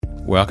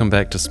Welcome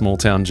back to Small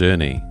Town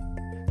Journey.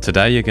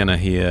 Today you're going to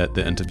hear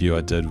the interview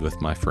I did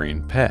with my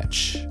friend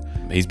Patch.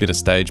 He's been a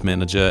stage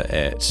manager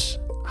at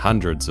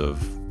hundreds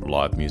of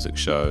live music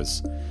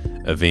shows,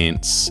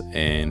 events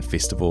and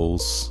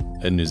festivals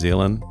in New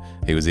Zealand.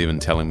 He was even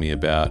telling me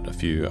about a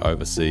few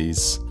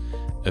overseas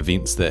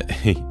events that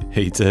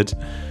he did,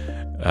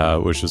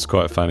 which was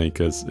quite funny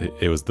because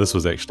this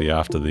was actually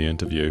after the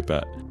interview,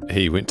 but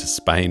he went to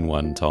Spain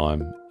one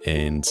time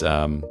and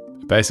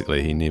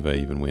basically he never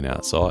even went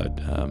outside.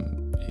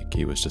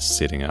 He was just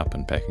setting up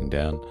and packing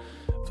down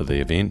for the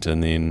event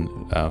and then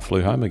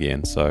flew home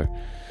again. So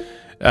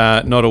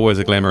not always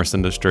a glamorous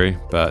industry,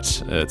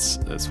 but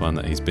it's one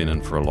that he's been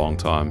in for a long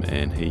time,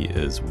 and he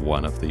is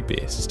one of the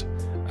best.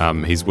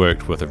 He's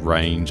worked with a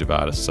range of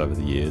artists over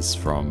the years,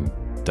 from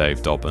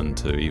Dave Dobbin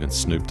to even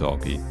Snoop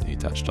Dogg. He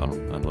touched on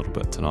a little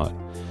bit tonight,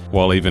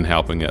 while even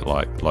helping at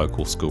like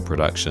local school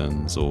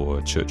productions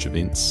or church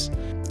events.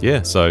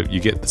 Yeah, so you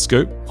get the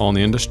scoop on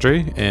the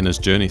industry and his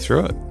journey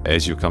through it.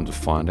 As you'll come to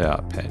find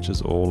out, Patch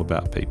is all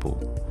about people.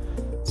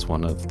 It's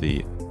one of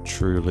the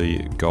truly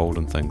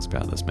golden things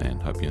about this man.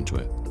 Hope you enjoy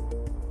it.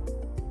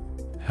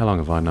 How long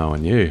have I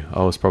known you?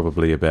 I was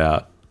probably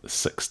about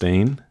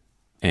 16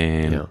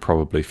 and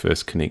probably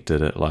first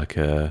connected at like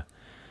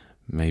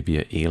maybe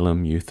a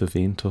Elam youth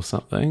event or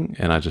something.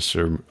 And I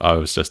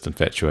was just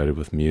infatuated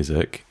with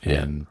music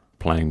and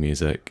playing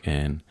music,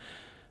 and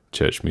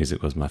church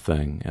music was my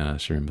thing. And I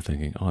just remember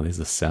thinking, oh, there's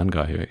a sound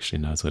guy who actually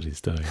knows what he's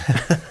doing.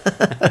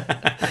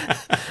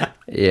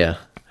 Yeah.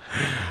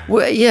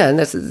 Well, yeah, and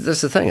that's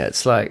the thing.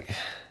 It's like,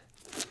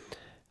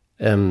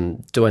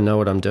 do I know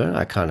what I'm doing?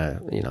 I kind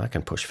of, I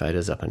can push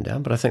faders up and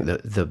down, but I think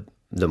that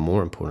the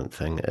more important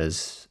thing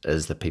is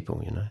the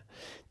people,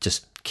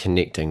 just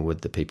connecting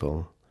with the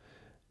people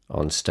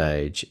on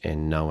stage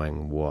and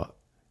knowing what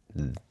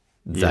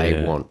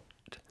they want,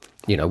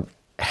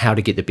 how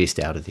to get the best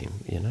out of them,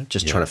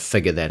 just trying to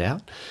figure that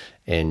out,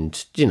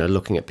 and,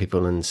 looking at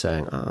people and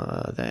saying,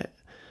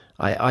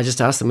 I just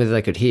asked them whether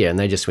they could hear, and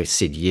they just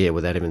said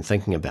without even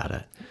thinking about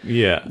it.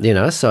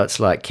 Yeah. So it's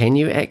like, can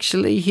you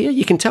actually hear?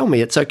 You can tell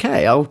me it's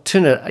okay. I'll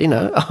turn it,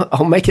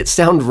 I'll make it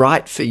sound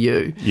right for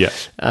you. Yeah.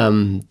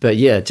 But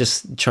yeah,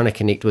 just trying to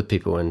connect with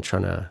people and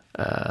trying to,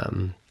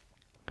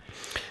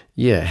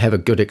 have a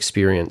good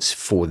experience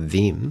for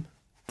them.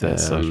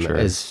 That's so true.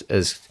 Is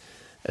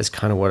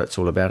kind of what it's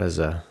all about as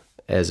a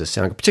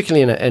sound,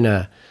 particularly in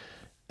a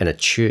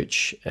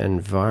church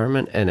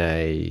environment, in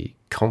a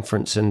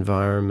conference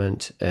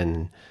environment,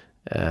 and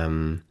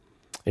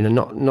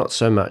not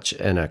so much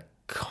in a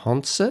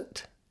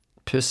concert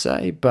per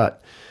se,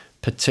 but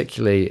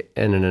particularly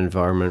in an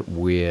environment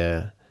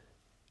where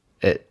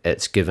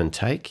it's give and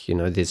take.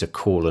 There's a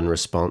call and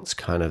response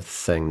kind of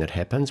thing that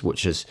happens,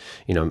 which is,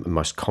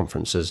 most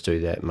conferences do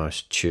that,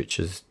 most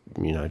churches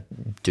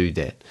do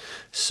that.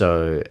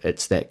 So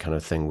it's that kind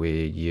of thing where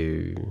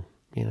you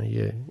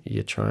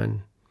try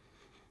and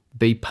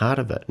be part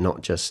of it,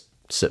 not just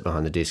sit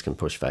behind the desk and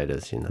push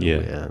faders.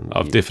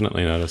 I've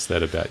definitely noticed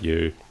that about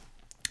you,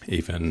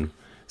 even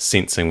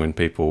sensing when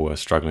people are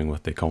struggling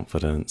with their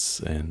confidence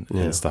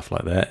and stuff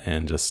like that,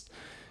 and just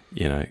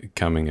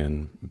coming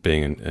and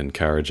being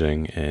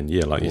encouraging, and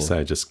like you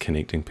say, just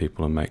connecting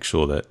people and make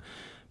sure that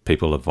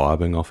people are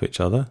vibing off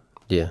each other.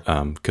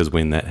 Because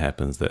when that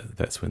happens,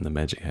 that's when the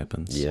magic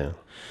happens.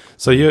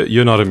 So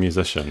you're not a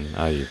musician,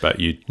 are you? But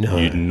you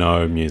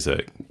know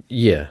music.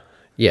 I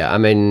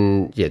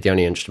mean, the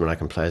only instrument I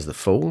can play is the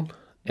fool,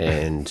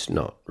 and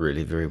not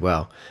really very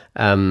well.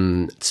 But I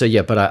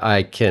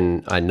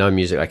know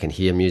music, I can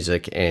hear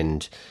music,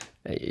 and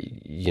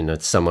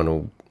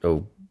someone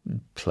will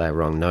play a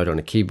wrong note on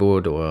a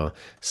keyboard, or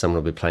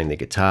someone will be playing the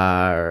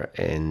guitar,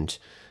 and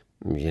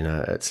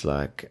it's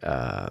like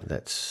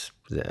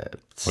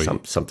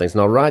something's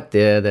not right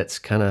there. That's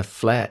kind of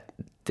flat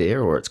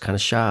there, or it's kind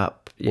of sharp.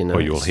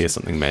 Or you'll hear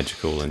something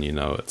magical, and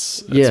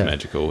it's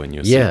magical, and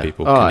you'll see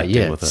people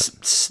connecting with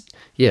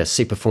it.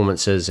 See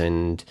performances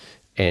and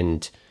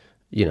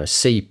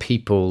see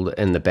people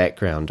in the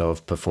background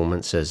of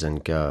performances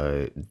and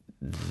go,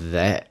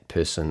 that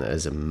person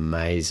is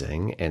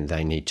amazing, and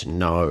they need to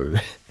know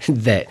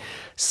that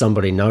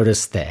somebody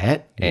noticed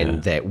that,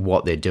 and that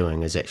what they're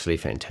doing is actually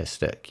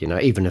fantastic.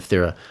 Even if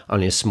they're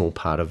only a small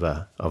part of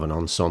an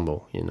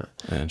ensemble.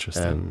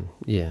 Interesting.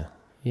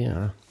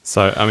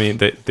 So, I mean,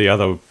 the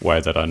other way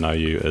that I know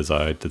you is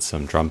I did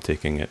some drum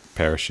teching at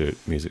Parachute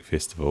Music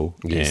Festival,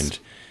 and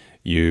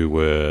you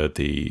were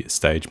the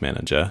stage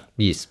manager.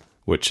 Yes.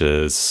 Which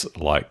is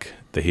like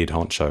the head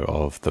honcho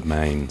of the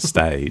main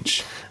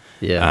stage.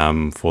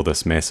 For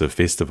this massive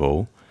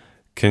festival.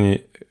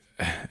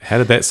 How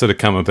did that sort of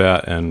come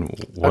about, and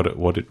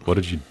what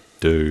did you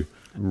do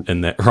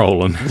in that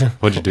role, and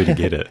what did you do to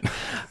get it?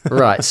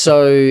 Right.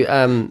 So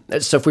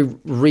if we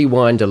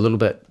rewind a little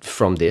bit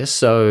from there,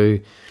 so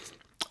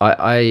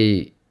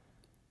I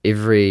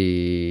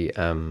every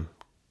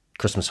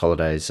Christmas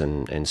holidays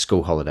and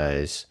school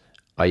holidays,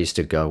 I used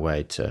to go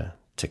away to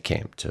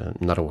camp to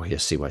Ngātawahi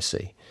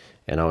CYC,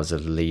 and I was a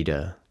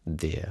leader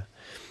there,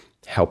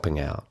 helping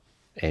out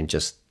and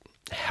just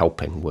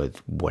helping with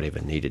whatever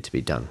needed to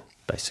be done,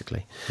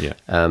 basically. Yeah.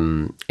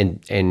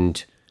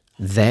 And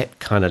that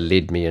kind of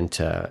led me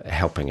into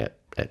helping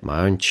at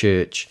my own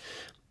church.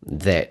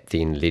 That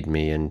then led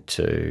me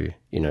into,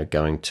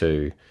 going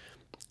to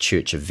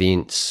church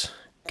events,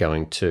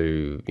 going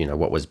to,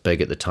 what was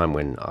big at the time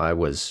when I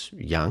was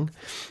young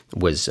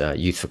was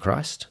Youth for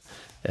Christ,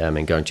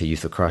 and going to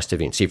Youth for Christ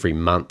events. Every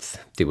month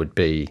there would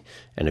be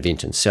an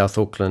event in South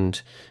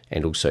Auckland,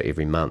 and also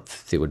every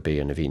month there would be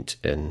an event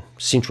in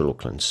Central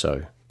Auckland.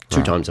 So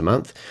two times a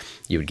month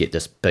you would get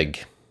this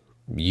big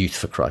Youth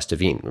for Christ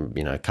event,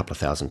 a couple of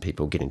thousand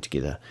people getting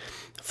together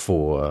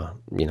for,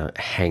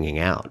 hanging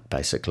out,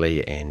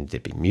 basically, and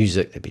there'd be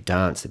music, there'd be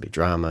dance, there'd be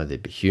drama,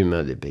 there'd be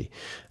humour, there'd be,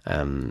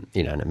 and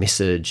a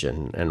message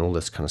and all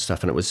this kind of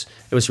stuff. And it was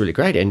really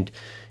great. And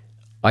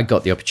I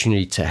got the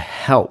opportunity to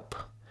help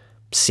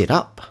set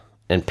up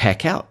and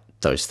pack out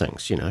those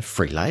things,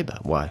 free labour.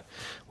 Why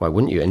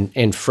wouldn't you?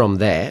 And from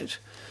that,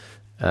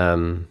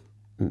 the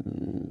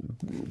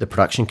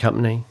production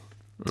company,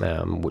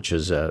 which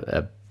is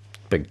a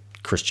big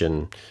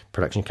Christian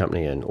production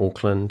company in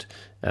Auckland.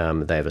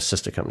 They have a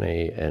sister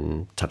company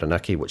in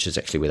Taranaki, which is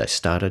actually where they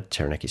started,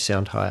 Taranaki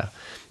Sound Hire.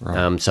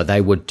 Right. So they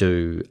would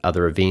do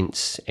other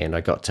events, and I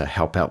got to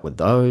help out with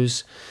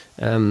those.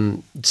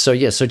 So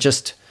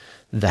just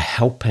the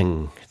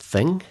helping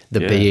thing,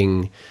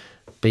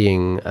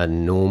 being a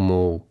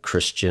normal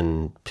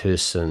Christian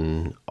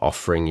person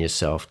offering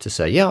yourself to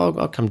say, yeah,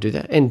 I'll come do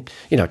that. And,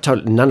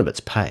 totally, none of it's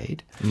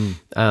paid.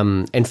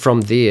 And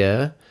from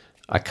there,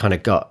 I kind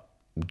of got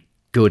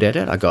good at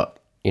it. I got,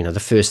 the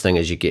first thing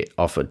is you get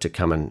offered to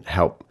come and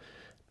help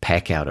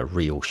pack out a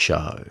real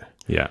show.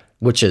 Yeah.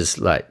 Which is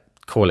like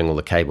coiling all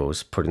the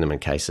cables, putting them in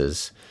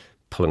cases,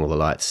 pulling all the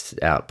lights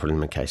out, putting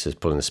them in cases,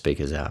 pulling the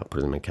speakers out,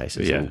 putting them in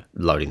cases, and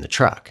loading the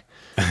truck,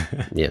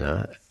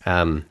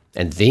 And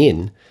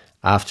then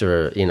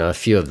after, a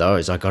few of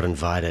those, I got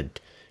invited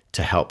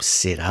to help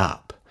set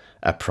up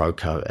a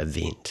Proco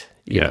event,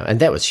 and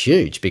that was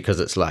huge because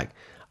it's like,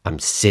 I'm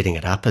setting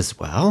it up as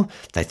well.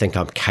 They think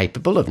I'm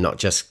capable of not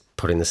just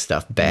putting the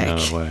stuff back,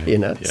 No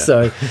way.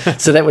 So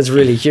that was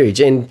really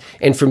huge. And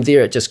from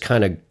there, it just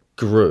kind of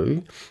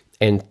grew.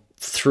 And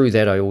through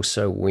that, I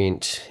also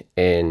went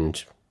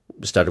and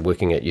started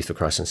working at Youth for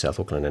Christ in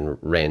South Auckland and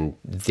ran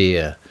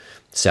their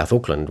South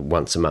Auckland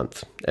once a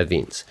month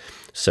events.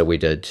 So we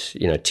did,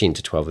 10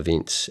 to 12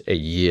 events a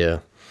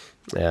year,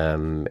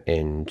 and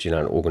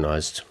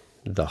organised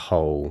the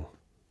whole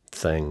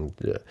thing,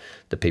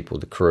 the people,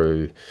 the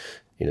crew,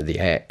 the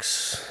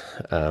acts,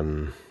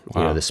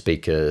 the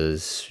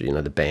speakers,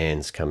 the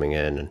bands coming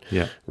in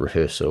and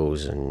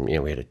rehearsals, and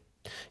we had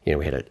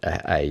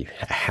a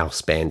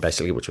house band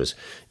basically, which was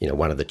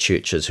one of the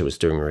churches who was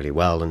doing really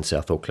well in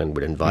South Auckland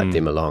would invite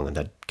them along, and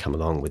they'd come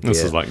along with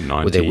this is like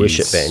 90s with their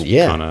worship band,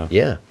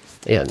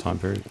 time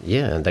period,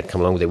 and they'd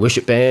come along with their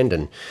worship band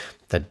and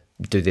they'd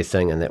do their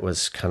thing, and that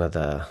was kind of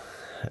the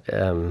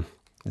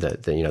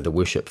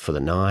worship for the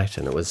night,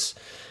 and it was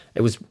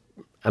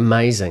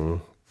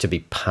amazing to be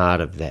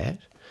part of that.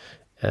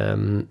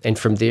 And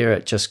from there,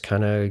 it just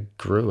kind of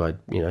grew. I,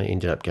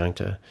 ended up going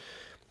to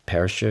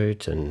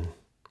Parachute, and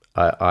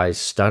I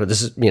started.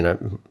 This is,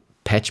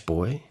 Patch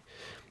Boy.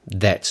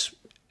 That's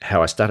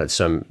how I started.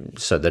 So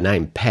the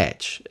name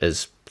Patch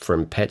is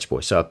from Patch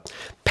Boy. So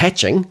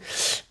patching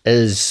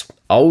is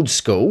old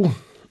school.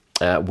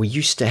 We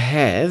used to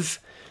have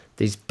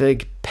these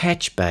big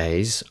patch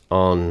bays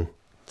on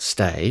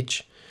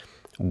stage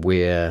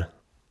where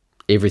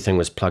everything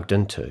was plugged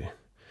into.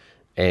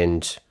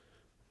 And,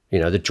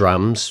 the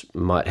drums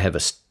might have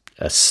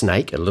a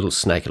snake, a little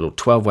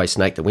 12-way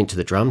snake that went to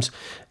the drums.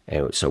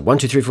 And so 1,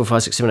 2, 3, 4,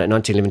 5, 6, 7, 8,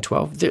 9, 10, 11,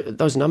 12,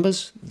 those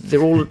numbers,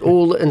 they're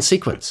all in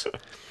sequence.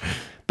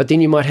 But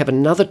then you might have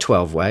another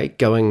 12-way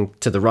going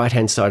to the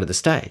right-hand side of the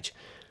stage.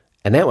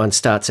 And that one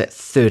starts at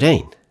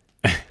 13.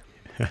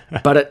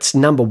 But it's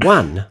number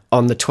 1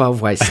 on the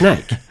 12-way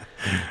snake.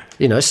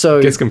 So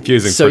it gets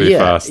confusing pretty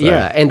fast.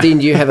 Yeah, and then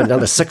you have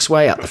another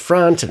 6-way out the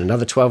front and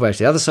another 12-way to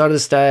the other side of the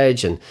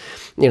stage, and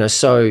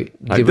so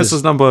this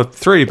is number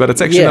 3, but it's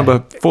actually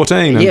number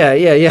 14. And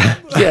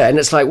and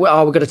it's like,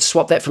 well, we've got to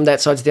swap that from that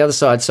side to the other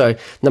side. So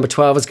number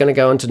 12 is going to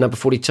go into number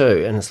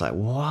 42, and it's like,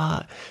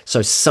 what?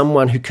 So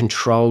someone who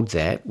controlled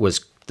that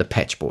was the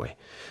Patch Boy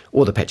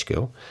or the Patch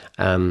Girl.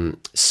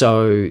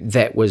 So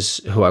that was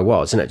who I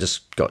was, and it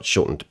just got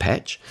shortened to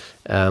Patch.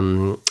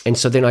 And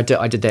so then I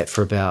did that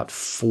for about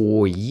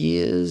 4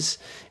 years,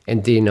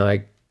 and then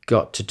I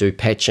got to do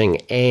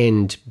patching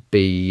and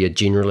be a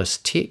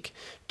generalist tech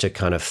to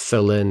kind of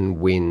fill in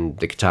when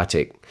the guitar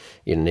tech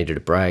needed a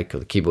break, or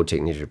the keyboard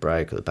tech needed a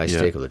break, or the bass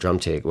tech, or the drum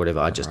tech,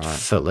 whatever. I just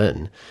fill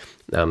in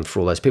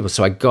for all those people.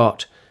 So I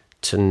got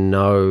to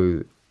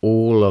know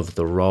all of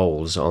the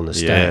roles on the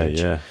stage.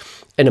 Yeah.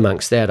 And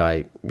amongst that,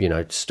 I,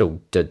 still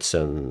did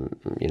some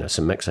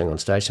mixing on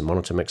stage, some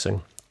monitor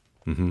mixing,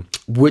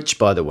 which,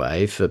 by the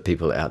way, for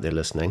people out there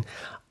listening,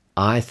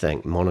 I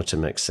think monitor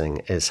mixing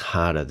is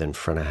harder than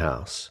front of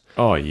house.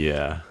 Oh,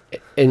 yeah.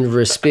 In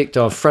respect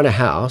of front of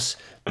house,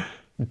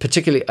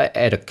 particularly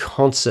at a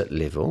concert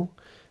level,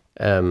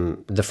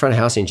 the front of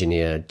house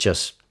engineer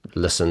just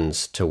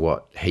listens to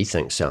what he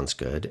thinks sounds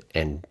good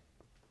and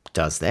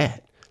does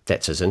that.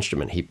 That's his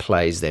instrument. He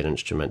plays that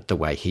instrument the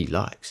way he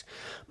likes.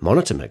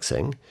 Monitor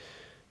mixing,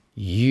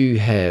 you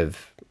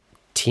have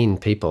 10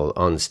 people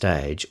on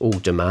stage all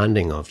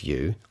demanding of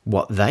you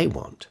what they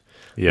want.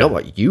 Yeah. Not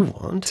what you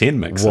want. 10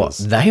 mixes. What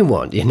they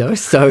want,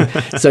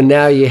 So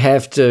now you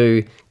have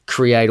to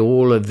create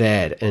all of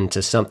that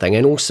into something.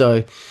 And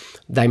also,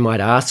 they might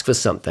ask for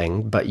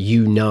something, but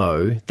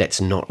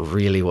that's not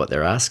really what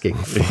they're asking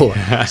for.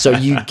 So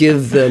you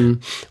give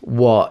them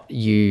what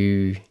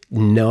you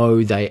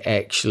know they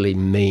actually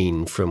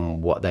mean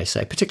from what they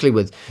say, particularly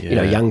with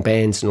young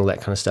bands and all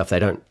that kind of stuff. They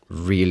don't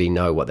really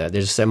know what they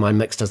just say, my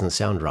mix doesn't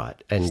sound right.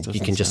 And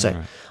you can just say,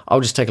 right. I'll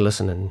just take a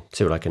listen and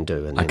see what I can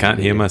do. And I can't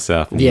hear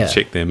myself. And you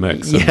check their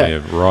mix and they're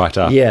right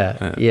up.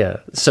 Yeah.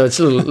 So it's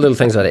little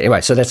things like that.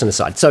 Anyway, so that's an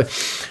aside. So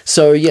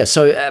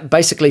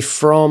basically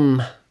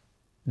from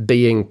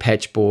being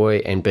patch boy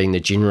and being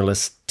the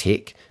generalist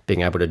tech,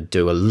 being able to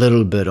do a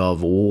little bit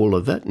of all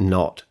of it,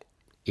 not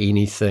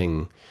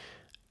anything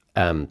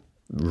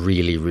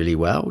really, really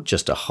well,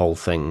 just a whole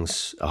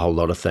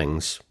lot of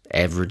things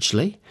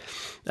averagely.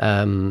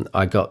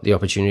 I got the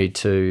opportunity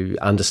to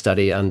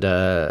understudy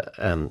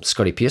under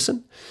Scotty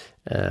Pearson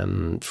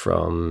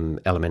from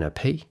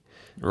LMNOP.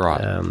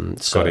 Right.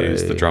 Scotty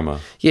is the drummer.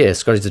 Yeah,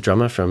 Scotty's the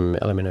drummer from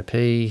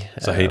LMNOP.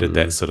 So he did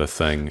that sort of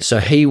thing. So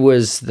he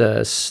was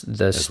the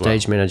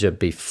stage manager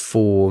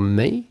before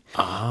me.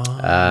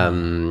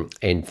 And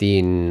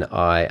then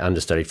I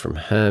understudied from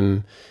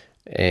him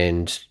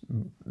and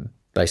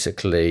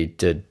basically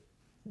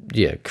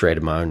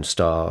created my own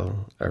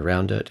style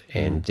around it.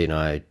 And then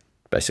I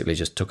basically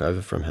just took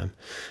over from him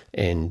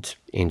and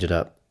ended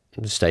up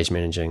stage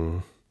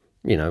managing,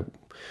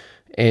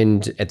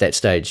 and at that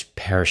stage,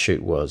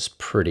 Parachute was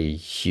pretty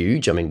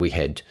huge. I mean, we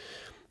had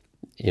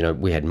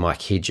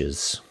Mike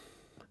Hedges,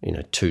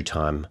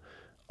 two-time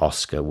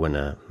Oscar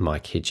winner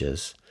Mike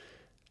Hedges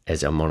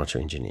as our monitor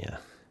engineer,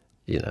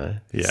 Yeah.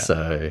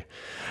 So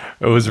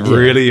it was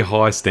really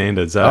high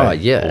standards, eh? Oh,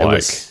 yeah.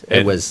 Was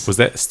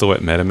that still at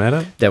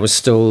Matamata? That was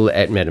still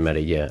at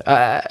Matamata,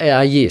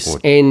 yeah. Yes.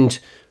 And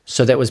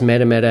so that was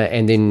Matamata,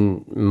 and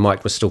then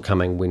Mike was still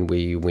coming when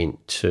we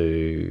went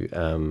to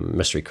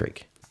Mystery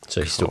Creek.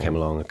 So he still came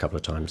along a couple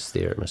of times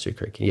there at Mystery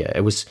Creek. Yeah,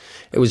 it was,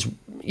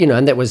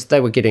 and they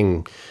were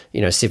getting,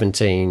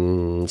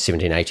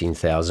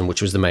 18,000,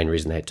 which was the main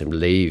reason they had to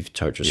leave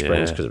Totara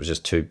Springs, because it was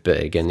just too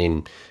big. And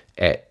then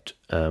at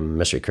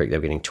Mystery Creek, they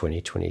were getting 20,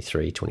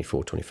 23,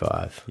 24,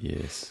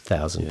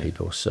 25,000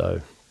 people.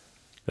 So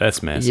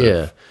that's massive.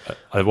 Yeah.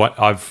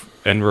 I've,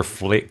 in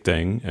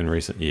reflecting in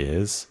recent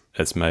years,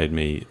 it's made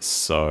me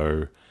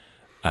so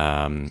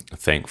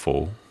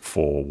thankful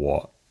for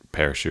what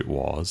Parachute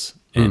was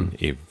and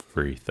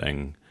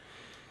everything.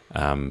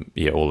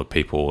 All the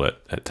people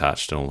it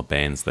touched and all the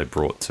bands they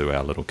brought to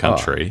our little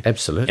country.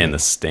 Absolutely. And the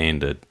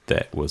standard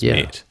that was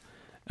met.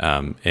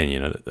 And,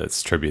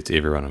 it's tribute to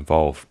everyone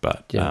involved,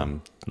 but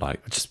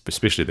just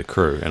especially the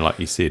crew. And like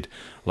you said,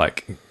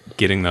 like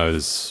getting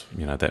those,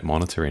 that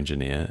monitor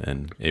engineer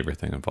and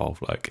everything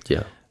involved,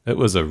 it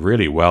was a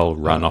really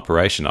well-run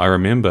operation. I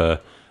remember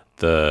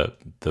the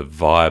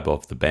vibe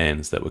of the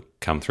bands that would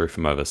come through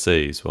from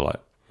overseas were like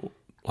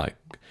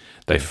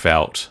they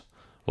felt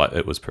like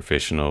it was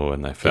professional,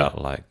 and they felt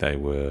like they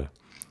were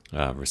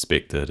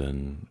respected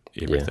and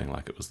everything,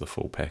 like it was the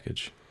full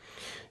package.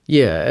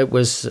 Yeah, it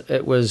was.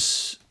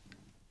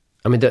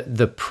 I mean,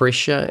 the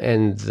pressure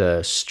and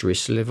the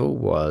stress level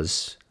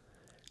was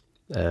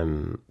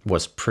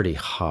pretty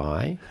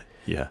high.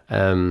 Yeah.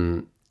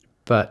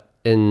 But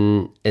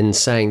in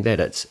saying that,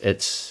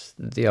 it's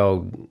the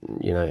old,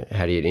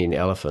 how do you eat an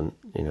elephant?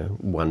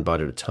 One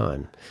bite at a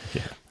time.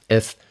 Yeah.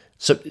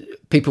 So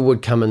people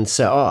would come and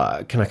say,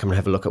 "Oh, can I come and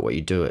have a look at what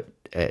you do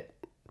at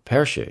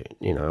Parachute,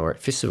 or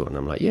at festival?" And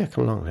I'm like, "Yeah,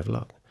 come along and have a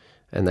look."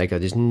 And they go,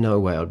 "There's no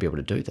way I'd be able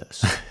to do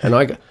this." And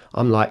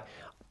I'm like,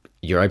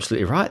 "You're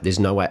absolutely right. There's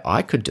no way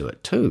I could do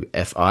it too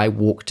if I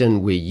walked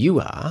in where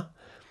you are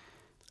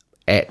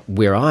at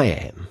where I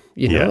am."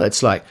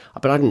 It's like,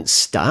 but I didn't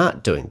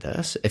start doing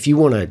this. If you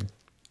want to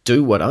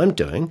do what I'm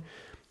doing,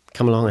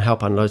 come along and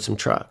help unload some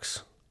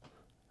trucks.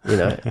 And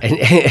then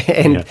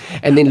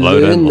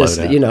learn this,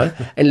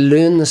 and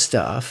learn the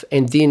stuff,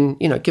 and then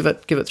give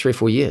it 3 or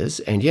 4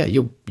 years, and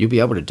you'll be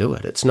able to do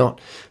it. It's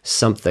not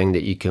something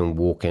that you can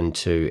walk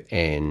into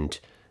and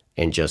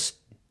just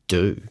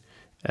do.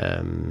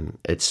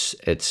 It's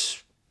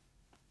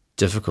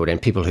difficult,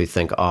 and people who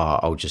think, "Oh,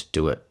 I'll just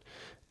do it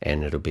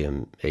and it'll be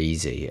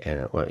easy,"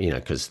 and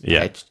because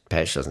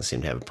Patch doesn't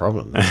seem to have a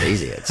problem. It's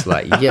easy. It's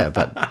like,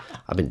 but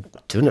I've been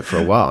doing it for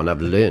a while, and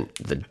I've learned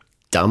the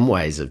dumb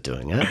ways of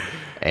doing it,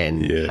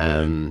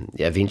 and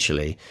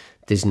eventually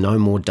there's no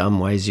more dumb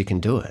ways you can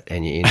do it,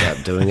 and you end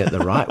up doing it the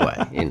right way.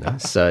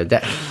 So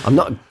that I'm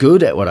not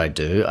good at what I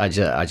do. I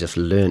just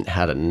learned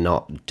how to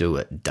not do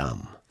it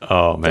dumb.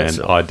 Oh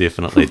man, I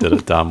definitely did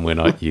it dumb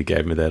when you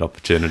gave me that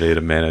opportunity to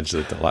manage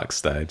the deluxe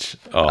stage.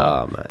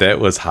 Oh man, that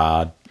was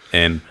hard,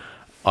 and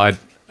I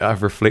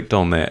reflect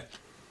on that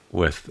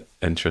with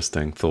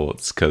interesting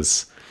thoughts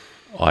because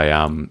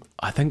I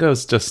think I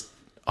was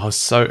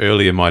so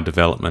early in my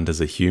development as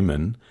a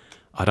human.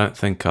 I don't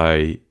think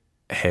I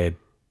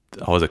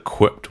was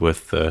equipped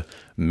with the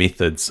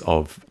methods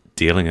of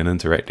dealing and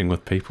interacting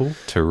with people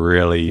to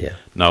really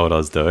know what I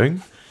was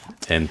doing.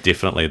 And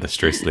definitely the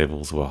stress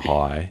levels were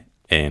high.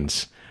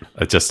 And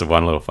just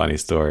one little funny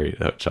story,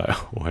 which I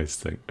always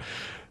think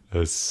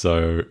is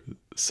so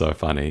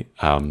funny.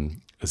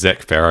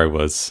 Zach Farrow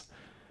was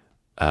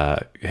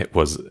there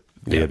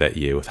that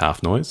year with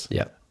Half Noise.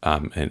 Yeah.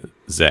 And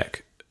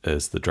Zach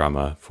is the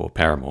drummer for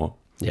Paramore.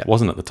 Yeah.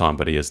 Wasn't at the time,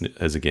 but he is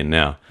again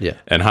now. Yeah.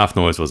 And Half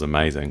Noise was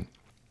amazing.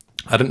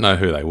 I didn't know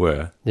who they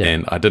were,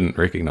 and I didn't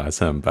recognize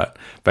him, but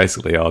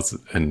basically I was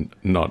in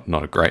not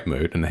a great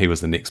mood, and he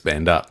was the next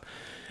band up,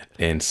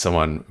 and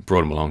someone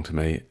brought him along to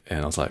me,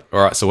 and I was like,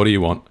 all right, so what do you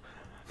want?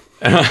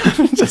 And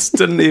I just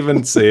didn't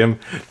even see him,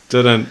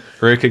 didn't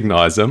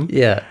recognize him.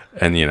 Yeah.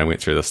 And, went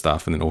through the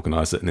stuff and then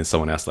organized it, and then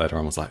someone else later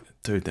on was like,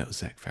 dude, that was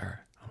Zach Farrow.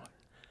 I'm like,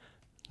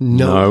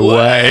 no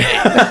way.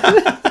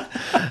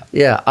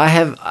 Yeah, I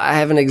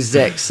have an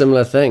exact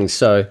similar thing.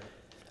 So,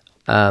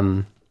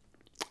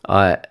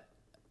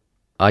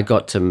 I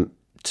got to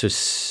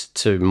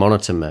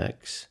monitor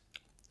mix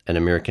an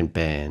American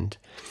band.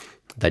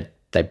 They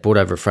brought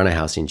over a front of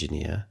house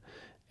engineer,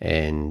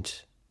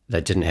 and they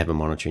didn't have a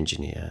monitor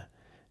engineer.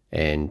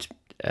 And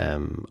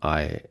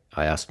I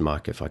asked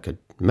Mike if I could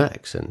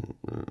mix, and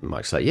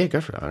Mike's like, "Yeah,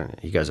 go for it."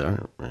 He goes, "I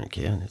don't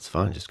care. It's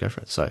fine. Just go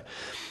for it." So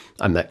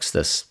I mixed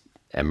this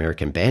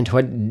American band who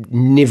I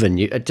never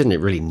knew, I didn't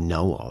really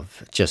know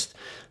of, just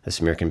this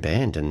American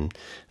band, and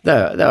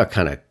they were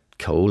kind of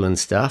cool and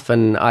stuff,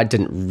 and I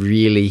didn't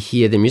really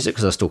hear the music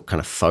because I was still kind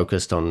of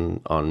focused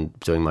on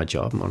doing my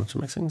job, monitor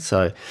mixing.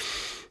 So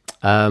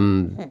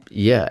and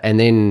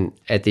then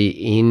at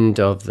the end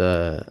of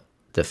the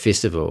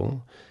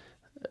festival,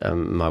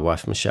 my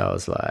wife Michelle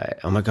was like,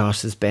 "Oh my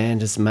gosh, this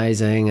band is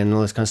amazing," and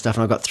all this kind of stuff,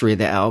 and I got 3 of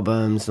their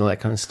albums and all that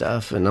kind of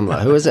stuff, and I'm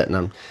like, "Who is it?"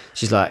 And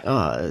she's like,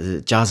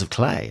 "Oh, Jars of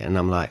Clay," and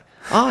I'm like,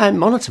 "Oh, I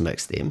monitor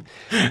mixed them,"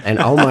 and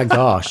oh my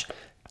gosh,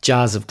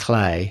 Jars of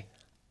Clay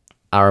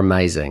are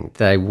amazing.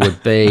 They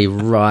would be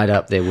right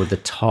up there with the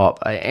top,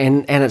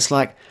 and it's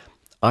like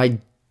I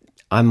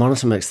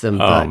monitor mixed them,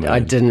 but I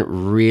didn't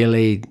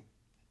really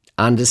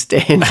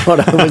understand what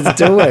I was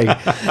doing.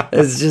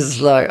 It's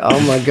just like, oh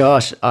my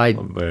gosh, I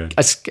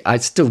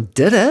still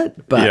did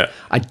it, but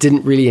I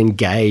didn't really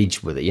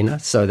engage with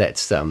it, so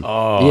that's that's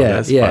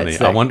funny.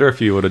 I wonder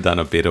if you would have done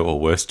a better or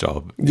worse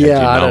job.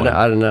 I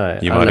don't know.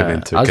 You might have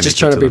been too. I was just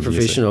trying to be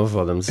professional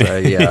for them, so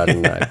I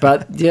don't know.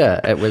 But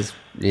it was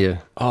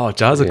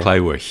Jars of Clay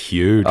were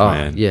huge,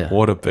 man.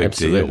 What a big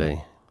deal. Do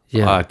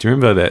you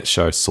remember that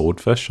show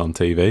Swordfish on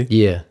TV?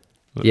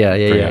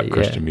 Bring out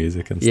Christian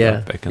music and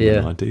stuff back in the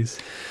 90s.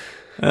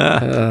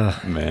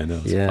 Man,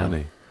 that was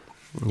funny.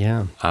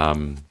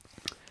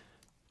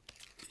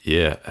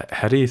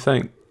 How do you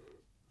think,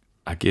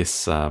 I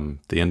guess, the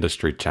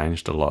industry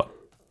changed a lot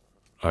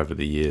over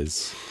the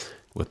years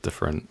with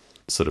different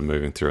sort of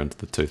moving through into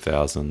the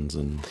 2000s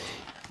and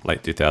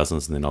late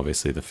 2000s, and then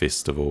obviously the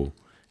festival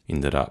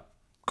ended up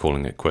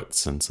calling it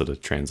quits and sort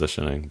of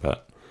transitioning.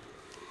 But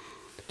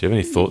do you have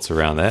any thoughts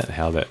around that,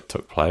 how that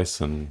took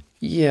place? And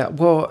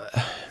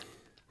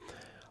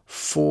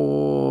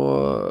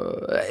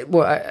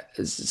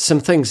some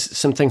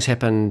things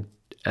happened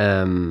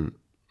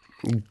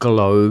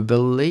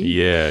globally.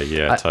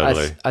 Yeah,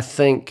 totally. I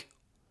think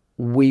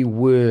we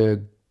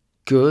were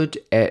good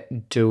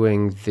at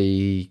doing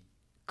the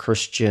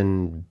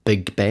Christian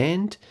big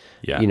band.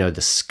 Yeah.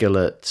 The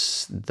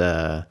Skillets,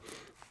 the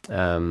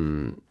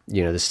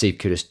the Steve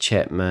Curtis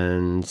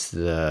Chapmans,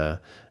 the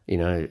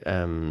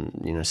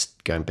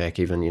going back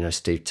even,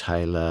 Steve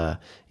Taylor,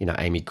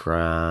 Amy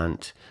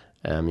Grant,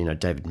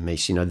 David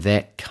Meese,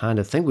 that kind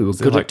of thing. We were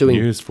good at doing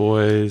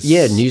Newsboys.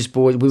 Yeah,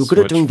 Newsboys. We were good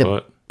at doing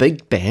the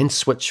big band,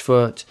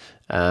 Switchfoot.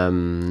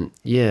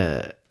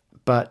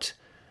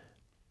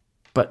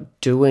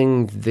 But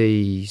doing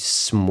the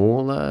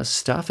smaller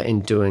stuff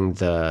and doing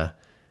the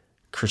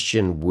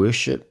Christian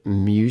worship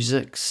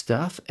music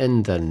stuff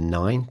in the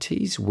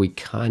 90s, we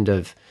kind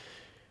of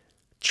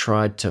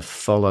tried to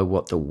follow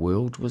what the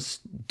world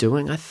was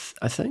doing, I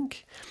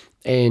think.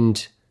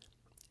 And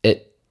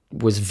it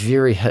was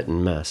very hit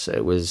and miss.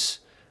 It was,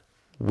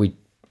 we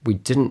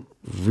didn't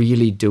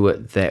really do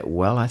it that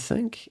well, I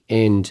think.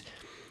 And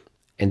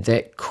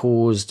that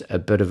caused a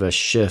bit of a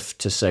shift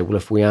to say, well,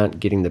 if we aren't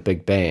getting the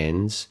big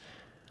bands,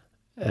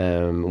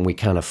 and we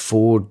can't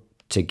afford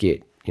to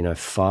get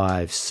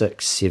 5,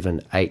 6,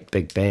 7, 8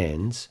 big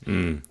bands,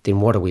 then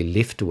what are we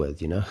left with?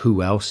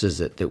 Who else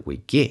is it that we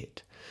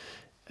get?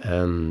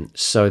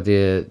 So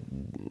there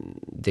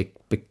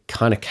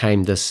kind of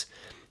came this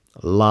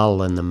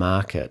lull in the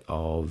market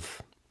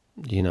of,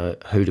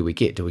 who do we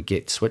get? Do we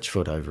get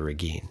Switchfoot over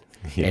again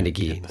and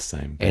again the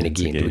same and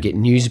again? Do we get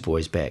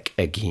Newsboys back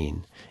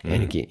again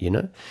and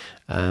again?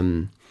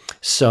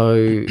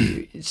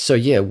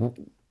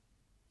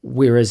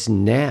 Whereas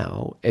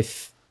now,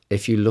 if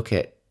you look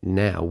at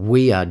now,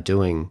 we are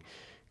doing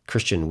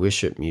Christian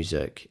worship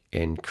music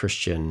and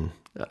Christian,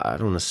 I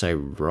don't want to say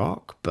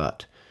rock,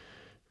 but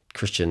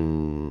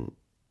Christian,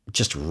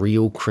 just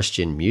real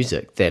Christian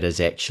music that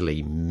is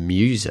actually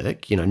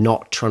music,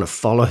 not trying to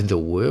follow the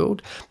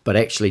world, but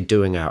actually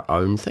doing our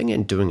own thing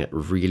and doing it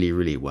really,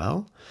 really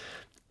well.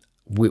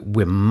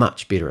 We're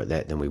much better at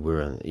that than we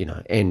were,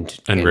 and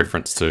in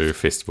reference to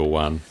Festival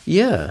One.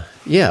 Yeah.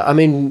 I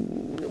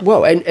mean,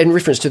 well, and in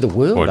reference to the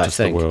world, Or I just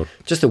think. the world.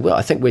 Just the world.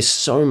 I think we're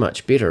so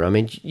much better. I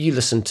mean, you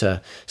listen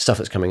to stuff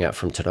that's coming out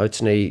from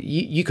Tarotini,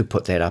 you could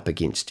put that up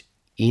against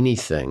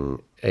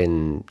anything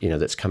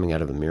that's coming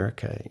out of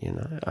America,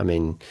 I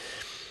mean,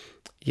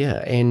 yeah,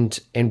 and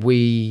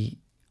we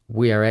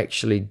are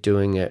actually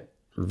doing it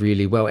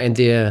really well. And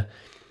they're,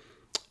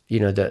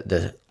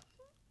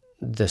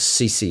 the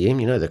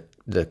CCM,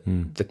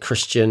 the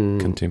Christian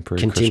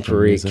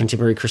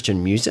contemporary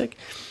Christian music.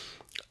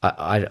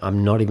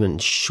 I'm not even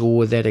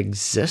sure that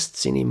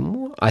exists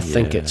anymore. I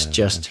think it's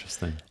just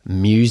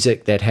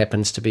music that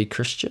happens to be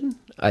Christian.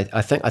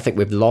 I think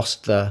we've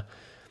lost the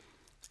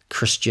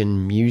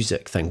Christian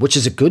music thing, which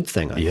is a good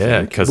thing. I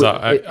think. Because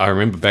I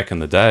remember back in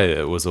the day,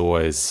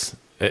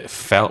 it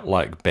felt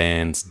like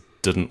bands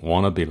didn't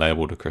want to be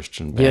labeled a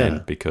Christian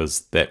band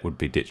because that would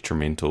be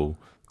detrimental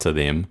to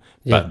them.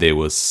 But there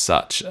was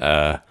such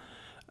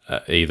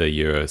either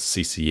you're a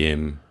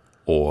CCM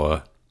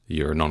or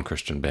you're a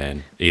non-Christian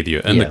band. Either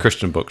you're in the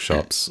Christian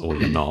bookshops or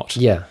you're not.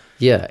 Yeah,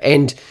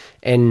 and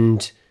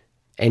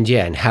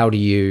how do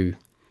you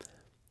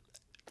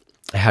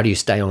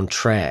stay on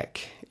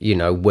track?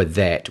 With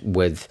that,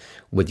 with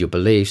your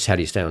beliefs. How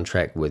do you stay on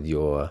track with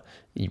your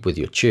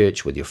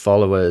church, with your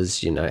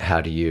followers?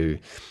 How do you,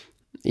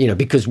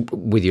 because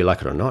whether you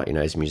like it or not,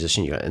 as a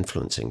musician, you're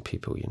influencing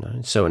people.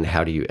 So, and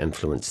how do you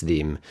influence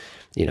them?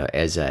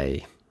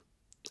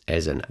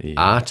 As an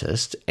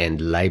artist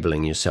and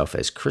labeling yourself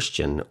as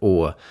Christian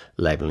or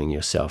labeling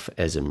yourself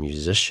as a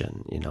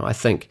musician. I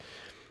think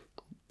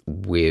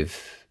we're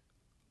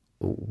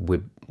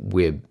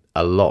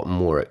a lot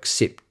more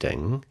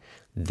accepting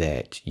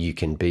that you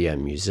can be a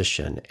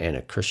musician and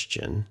a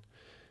Christian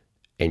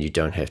and you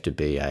don't have to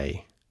be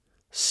a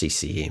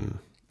CCM.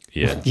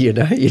 Yeah. You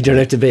don't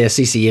have to be a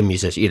CCM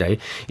musician. You don't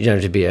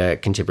have to be a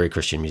contemporary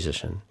Christian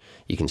musician.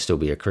 You can still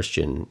be a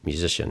Christian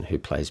musician who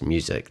plays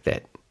music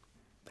that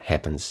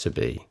happens to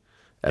be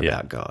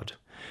about God.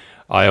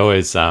 I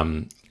always,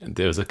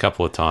 there was a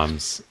couple of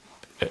times,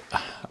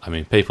 I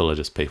mean, people are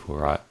just people,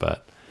 right?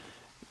 But,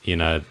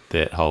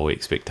 that whole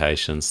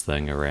expectations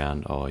thing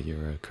around,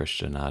 you're a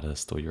Christian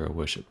artist or you're a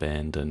worship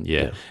band and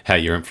how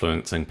you're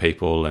influencing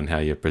people and how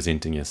you're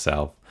presenting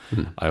yourself.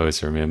 I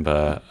always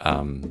remember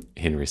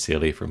Henry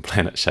Seeley from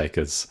Planet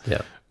Shakers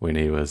when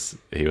he was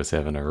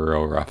having a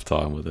real rough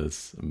time with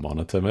his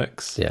monitor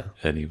mix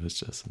and he was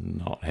just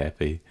not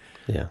happy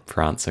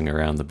prancing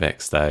around the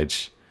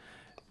backstage.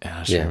 And I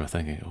just remember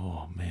thinking,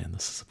 oh man,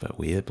 this is a bit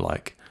weird.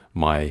 Like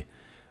my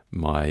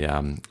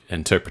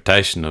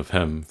interpretation of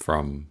him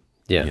from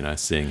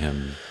seeing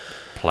him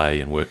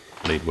play and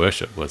lead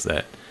worship was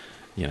that,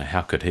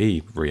 how could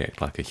he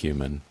react like a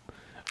human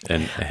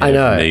and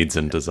have needs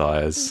and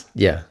desires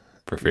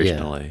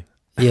professionally?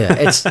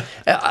 It's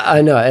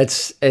I know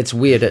it's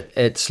weird.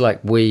 It's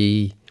like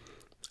we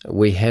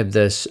have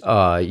this.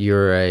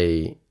 You're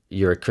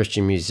a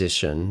Christian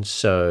musician,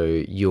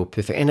 so you're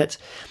perfect, and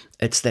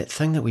it's that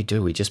thing that we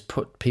do. We just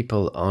put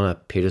people on a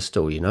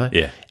pedestal,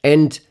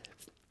 And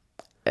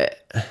I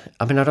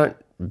mean, I don't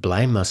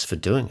blame us for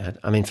doing it.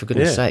 I mean, for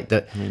goodness sake,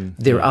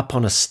 they're up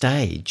on a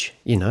stage,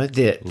 they're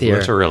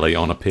literally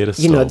on a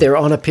pedestal. They're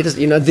on a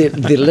pedestal.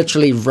 They're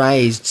literally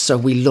raised, so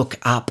we look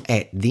up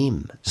at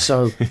them.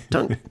 So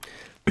don't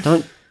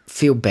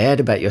feel bad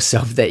about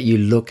yourself that you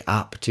look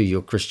up to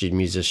your Christian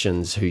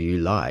musicians who you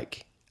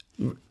like.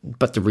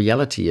 But the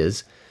reality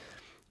is,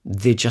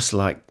 they're just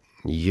like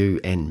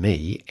you and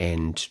me,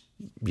 and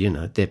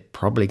they're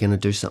probably going to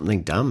do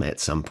something dumb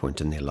at some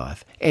point in their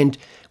life. And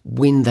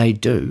when they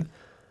do,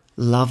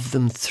 love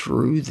them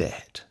through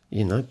that.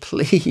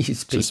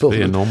 Please, just people,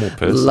 be a normal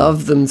person.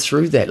 Love them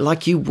through that,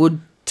 like you would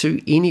to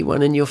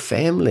anyone in your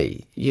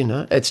family.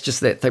 It's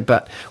just that thing.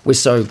 But we're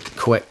so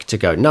quick to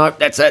go, no,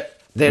 that's it.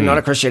 They're not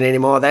a Christian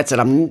anymore. That's it.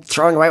 I'm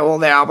throwing away all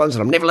their albums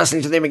and I'm never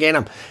listening to them again.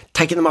 I'm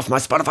taking them off my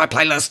Spotify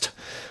playlist.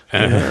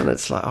 And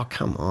it's like, oh,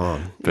 come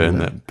on. Burn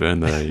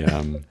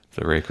the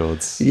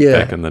records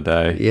back in the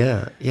day.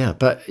 Yeah.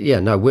 But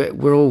no,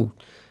 we're all,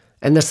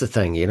 and that's the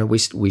thing,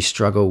 we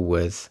struggle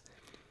with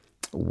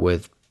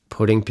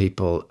putting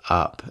people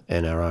up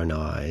in our own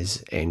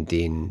eyes and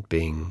then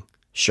being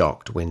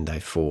shocked when they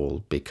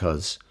fall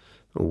because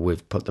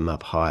we've put them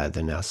up higher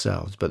than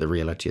ourselves. But the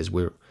reality is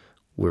we're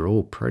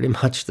all pretty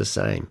much the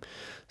same.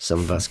 Some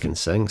of us can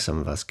sing, some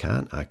of us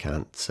can't. I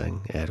can't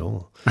sing at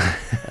all.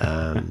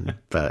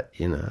 But,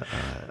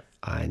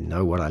 I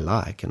know what I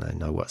like and I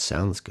know what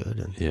sounds good.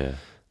 And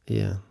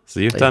yeah. So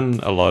you've done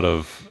a lot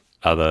of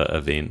other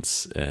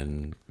events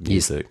and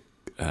music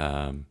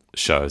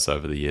shows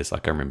over the years.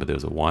 Like I remember there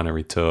was a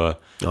winery tour.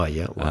 Oh,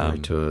 yeah,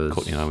 winery tours.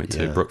 Courtney and I went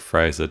to. Brooke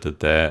Fraser did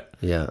that.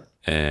 Yeah.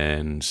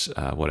 and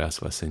what else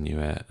have I seen you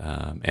at?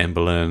 Anne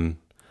Boleyn.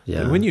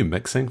 Yeah. Weren't you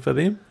mixing for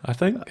them, I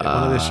think, at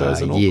one of their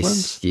shows in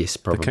Auckland? Yes,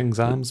 probably. The King's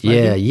Arms, maybe?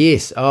 Yeah,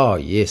 yes. Oh,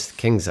 yes,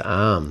 King's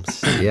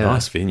Arms. Yeah.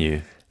 Nice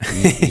venue.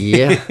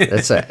 Yeah,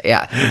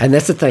 and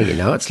that's the thing,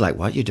 it's like,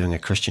 what, you're doing a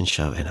Christian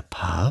show in a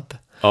pub?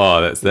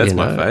 Oh, that's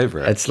my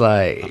favourite. It's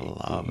like, I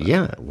love it.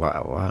 Yeah,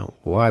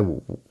 why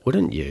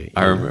wouldn't you?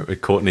 I remember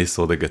Courtney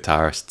saw the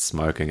guitarist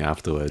smoking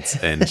afterwards,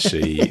 and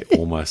she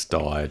almost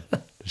died.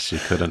 She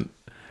couldn't.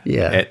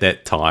 Yeah. At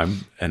that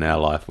time in our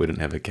life, we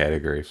didn't have a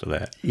category for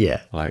that. Yeah.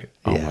 Like,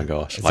 oh my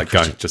gosh. It's like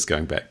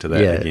going back to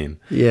that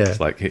again. Yeah. It's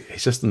like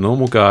he's just a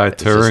normal guy,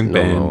 touring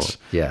band,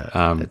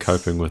 Yeah.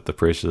 coping with the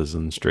pressures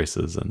and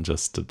stresses, and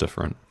just a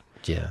different.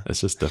 Yeah.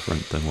 It's just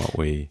different than what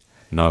we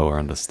know or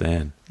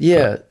understand.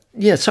 Yeah.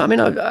 Yeah. So, I mean,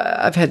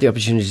 I've had the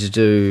opportunity to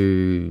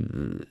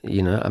do,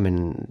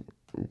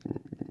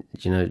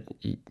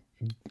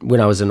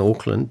 when I was in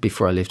Auckland,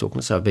 before I left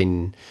Auckland, so I've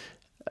been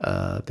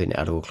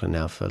out of Auckland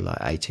now for like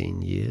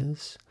 18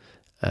 years.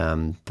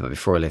 But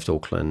before I left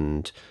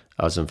Auckland,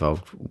 I was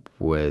involved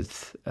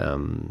with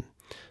the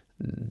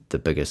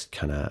biggest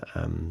kind of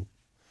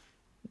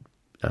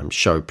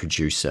show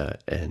producer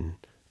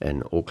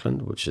in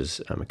Auckland, which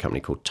is a company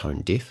called Tone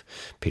Deaf,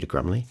 Peter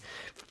Grumley.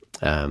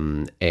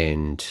 And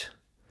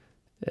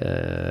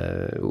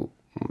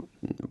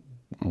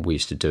we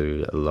used to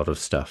do a lot of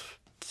stuff,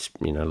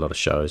 a lot of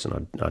shows,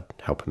 and I'd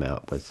help him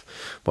out with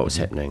what was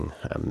happening,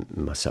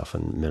 myself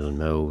and Millen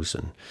Mills,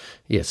 and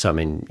so I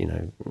mean,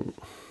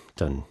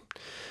 done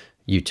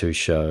U2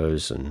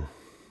 shows, and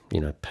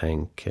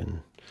Pink,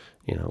 and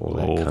all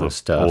that kind of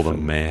stuff, all the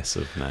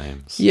massive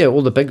names,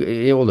 all the big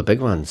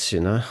ones,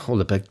 all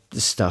the big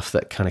stuff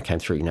that kind of came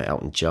through,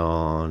 Elton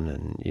John,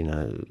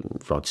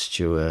 and Rod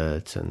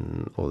Stewart,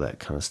 and all that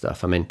kind of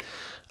stuff. I mean,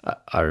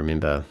 I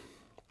remember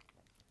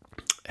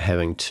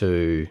having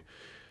to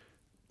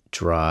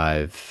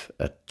drive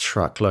a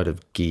truckload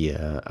of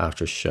gear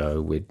after a show.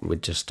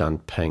 We'd just done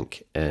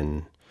Pink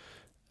in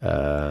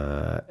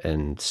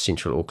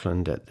central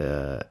Auckland at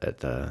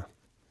the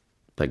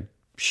big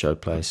show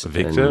place, the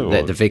Victor,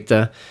 at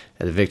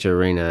the Victor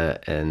Arena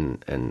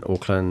in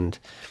Auckland.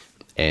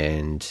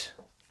 And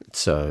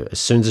so as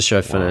soon as the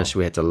show finished,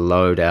 we had to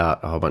load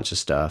out a whole bunch of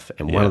stuff,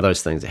 and one of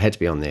those things that had to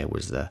be on there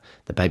was the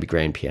baby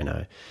grand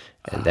piano,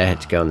 and they had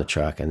to go on the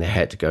truck, and they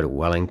had to go to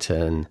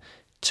Wellington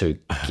to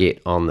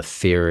get on the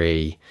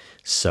ferry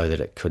so that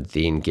it could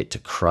then get to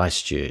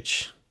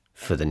Christchurch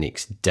for the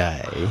next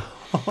day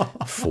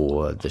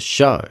for the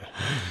show.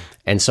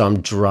 And so I'm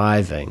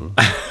driving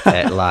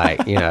at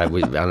like, I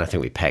don't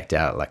think we packed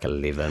out at like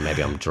 11,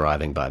 maybe I'm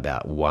driving by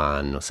about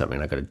 1 or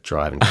something. I've got to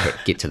drive and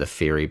get to the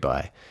ferry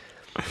by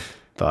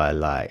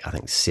like, I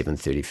think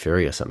 7:30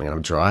 ferry or something, and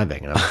I'm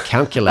driving and I'm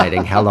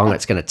calculating how long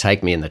it's going to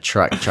take me in the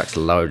truck. The truck's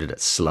loaded,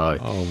 it's slow.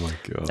 Oh my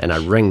God. And I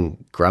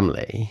ring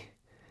Grumley,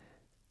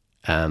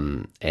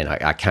 and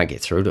I can't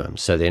get through to him.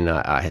 So then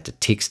I had to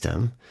text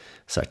him.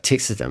 So I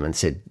texted him and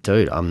said,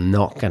 dude, I'm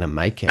not going to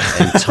make it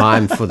in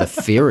time for the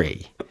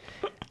ferry.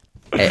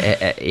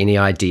 Any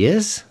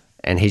ideas?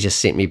 And he just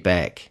sent me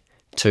back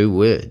 2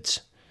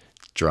 words: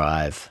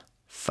 drive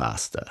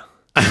faster.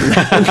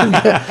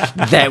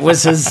 That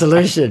was his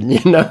solution,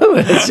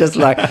 It's just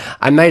like,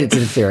 I made it to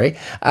the ferry,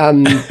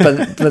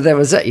 but that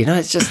was it.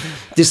 It's just,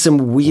 there's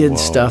some weird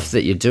stuff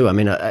that you do. I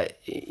mean,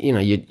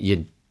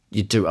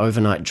 you do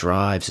overnight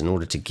drives in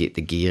order to get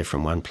the gear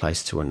from one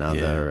place to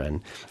another,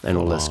 and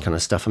all this kind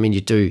of stuff. I mean,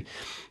 you do,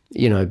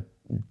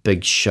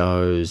 big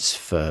shows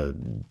for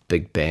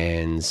big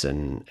bands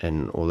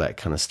and all that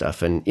kind of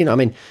stuff. And,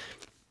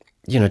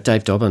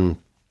 Dave Dobbin,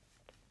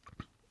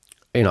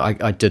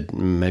 I did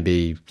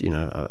maybe,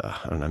 I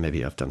don't know,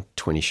 maybe I've done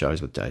 20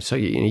 shows with Dave. So,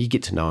 you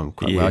get to know him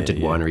quite well. I did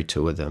winery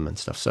tour with him and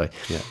stuff. So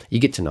you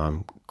get to know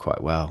him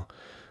quite well.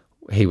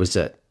 He was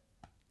at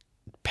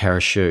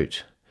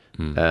Parachute.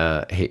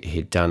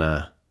 He'd done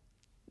a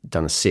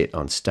set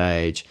on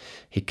stage.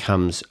 He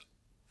comes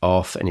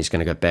off and he's going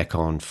to go back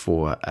on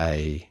for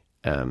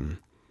an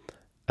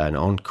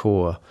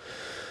encore.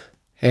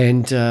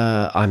 And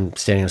I'm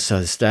standing on the side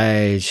of the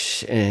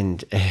stage,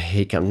 and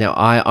he comes. Now,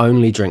 I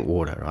only drink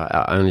water, right?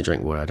 I only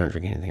drink water. I don't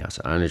drink anything else.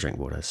 I only drink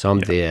water. So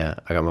I'm there.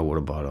 I got my water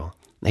bottle.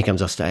 And he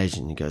comes off stage,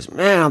 and he goes,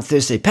 man, I'm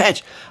thirsty.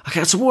 Patch, I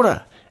got some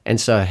water. And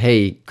so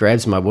he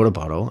grabs my water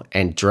bottle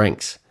and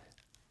drinks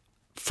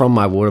from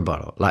my water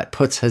bottle, like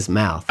puts his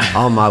mouth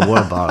on my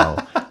water bottle.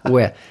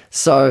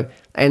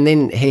 And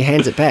then he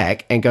hands it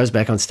back and goes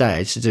back on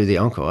stage to do the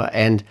encore.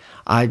 And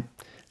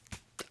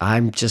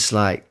I'm just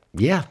like,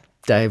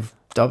 Dave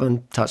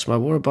Dobbin touched my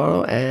water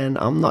bottle, and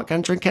I'm not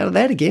going to drink out of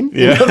that again.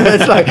 Yeah.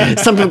 It's like,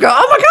 some people go,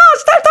 oh my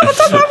gosh, Dave Dobbin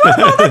touched my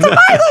water bottle, that's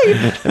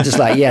amazing. I'm just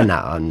like,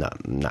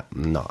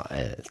 I'm not,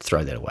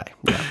 throw that away.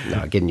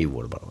 No, get a new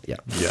water bottle.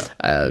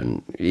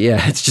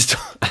 It's just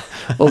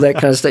all that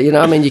kind of stuff.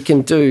 I mean, you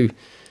can do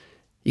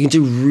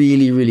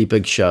really, really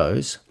big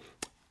shows,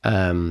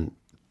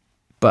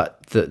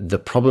 but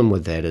the problem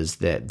with that is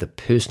that the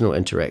personal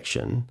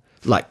interaction,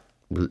 like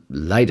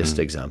latest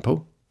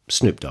example,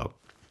 Snoop Dogg.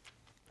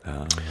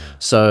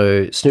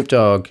 So Snoop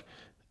Dogg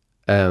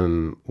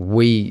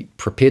we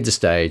prepared the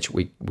stage.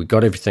 We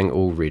got everything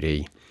all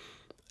ready.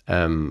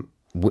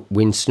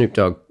 When Snoop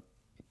Dogg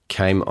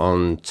came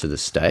onto the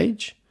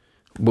stage,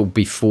 well,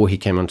 before he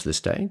came onto the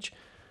stage,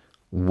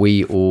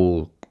 we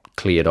all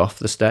cleared off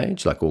the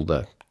stage, like all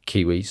the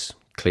Kiwis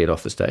cleared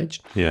off the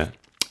stage. Yeah.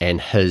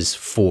 And his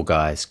 4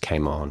 guys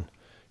came on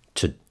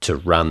to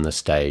run the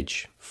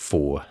stage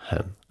for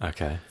him.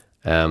 Okay.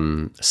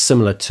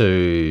 Similar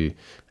to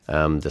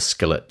the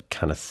Skillet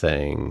kind of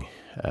thing.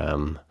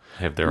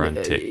 Have their own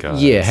tech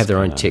guys. Yeah, have their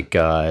own tech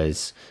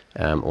guys,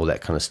 all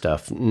that kind of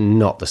stuff.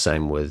 Not the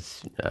same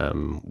with,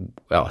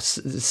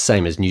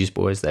 same as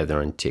Newsboys, they have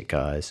their own tech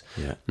guys.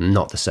 Yeah.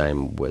 Not the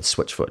same with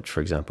Switchfoot,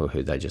 for example,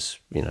 who they just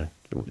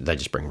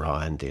bring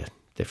Ryan,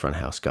 their front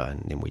house guy,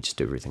 and then we just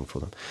do everything for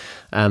them.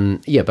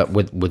 But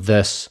with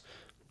this,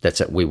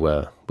 that's it. We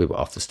were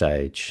off the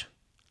stage,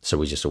 so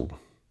we just all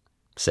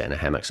sat in our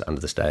hammocks under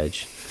the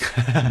stage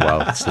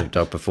while Snoop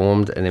Dogg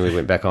performed, and then we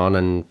went back on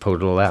and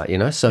pulled it all out.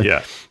 So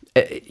yeah.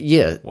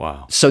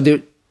 Wow. So I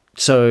did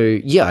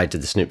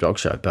the Snoop Dogg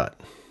show, but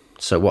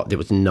so what? There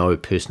was no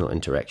personal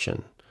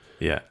interaction.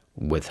 Yeah.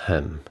 With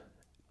him.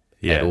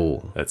 At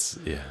all. That's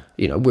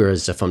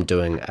Whereas if I'm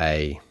doing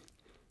a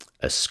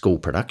school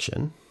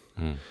production,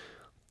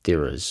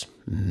 there is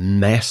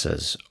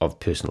masses of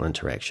personal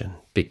interaction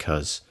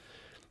because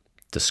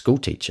the school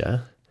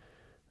teacher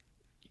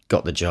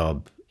got the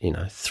job,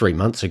 3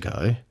 months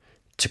ago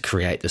to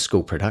create the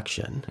school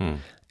production,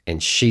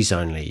 and she's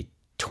only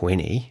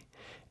 20,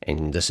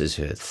 and this is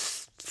her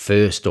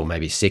first or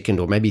maybe second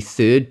or maybe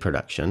third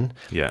production.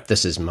 Yeah.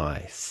 This is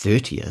my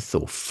 30th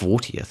or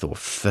 40th or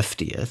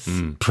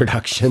 50th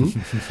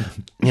production.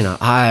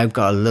 I've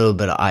got a little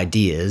bit of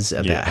ideas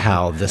about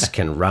how this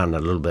can run a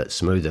little bit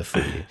smoother for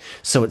you.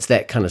 So it's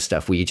that kind of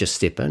stuff where you just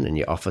step in and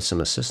you offer some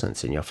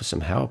assistance and you offer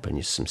some help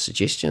and some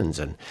suggestions,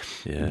 and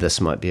this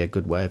might be a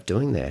good way of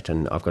doing that.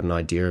 And I've got an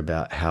idea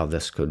about how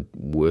this could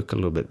work a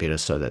little bit better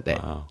so that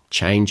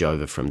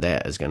changeover from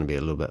that is going to be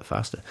a little bit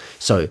faster.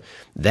 So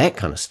that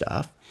kind of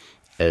stuff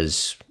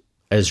is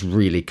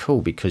really cool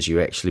because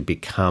you actually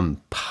become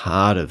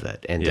part of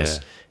it and this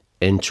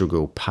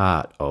integral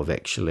part of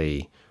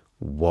actually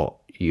what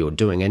you're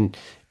doing. And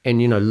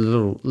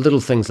little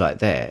things like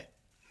that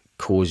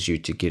cause you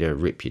to get a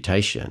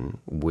reputation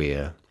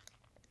where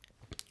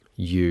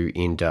you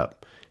end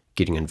up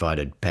getting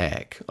invited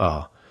back.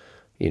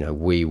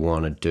 We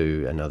want to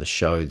do another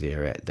show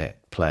there at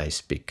that place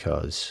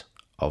because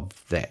of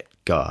that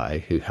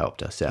guy who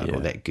helped us out,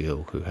 or that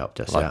girl who helped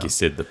us out. Like you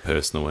said, the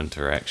personal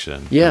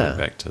interaction.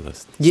 Back to the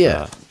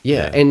start.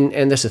 Yeah.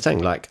 And that's the thing.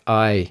 Like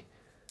I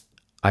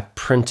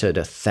printed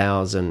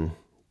 1,000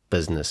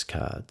 business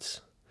cards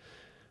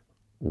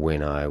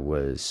when I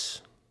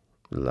was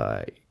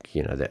like,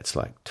 that's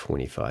like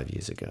 25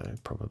 years ago,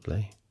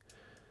 probably.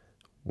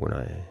 When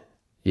I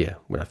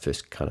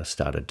first kind of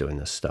started doing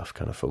this stuff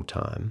kind of full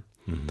time.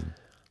 Mm-hmm.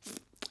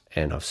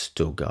 And I've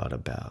still got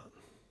about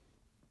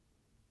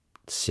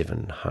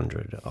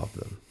 700 of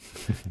them,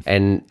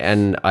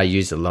 and I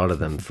use a lot of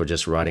them for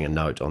just writing a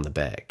note on the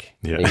back,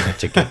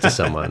 to give to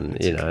someone.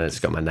 It's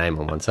got my name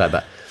on one side,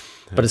 but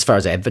as far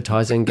as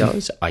advertising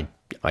goes, I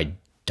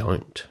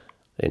don't,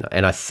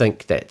 and I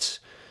think that's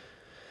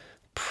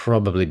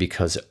probably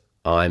because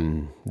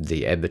I'm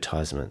the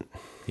advertisement.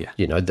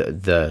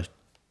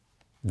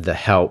 The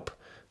help,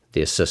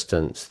 the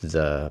assistance,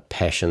 the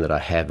passion that I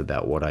have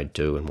about what I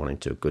do and wanting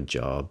to do a good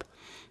job,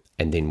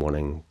 and then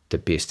wanting the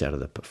best out of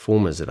the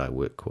performers that I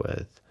work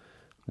with,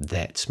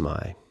 that's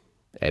my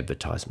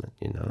advertisement,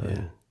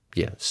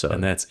 So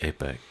and that's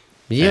epic.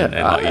 Yeah, and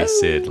like you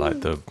said,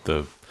 like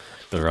the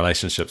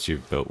relationships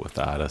you've built with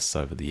the artists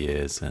over the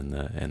years and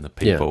the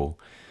people.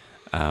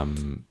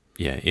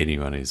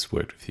 Anyone who's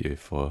worked with you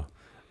for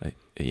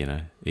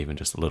even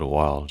just a little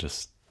while,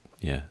 just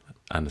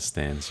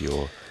understands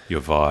your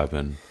vibe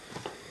and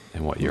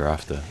what you're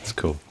after. It's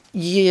cool.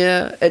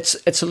 Yeah,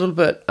 it's a little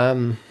bit.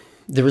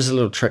 There is a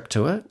little trick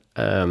to it,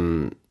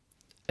 and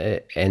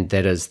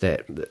that is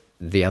that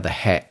the other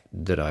hat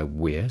that I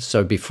wear.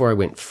 So before I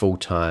went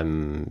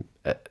full-time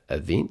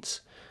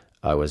events,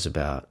 I was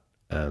about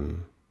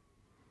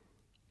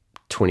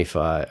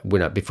 25.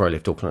 Before I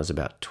left Auckland, I was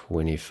about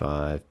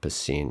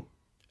 25%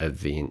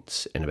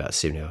 events and about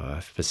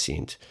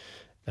 75%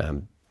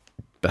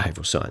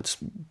 behavioural science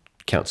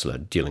counsellor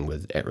dealing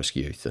with at-risk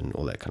youth and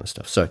all that kind of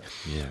stuff. So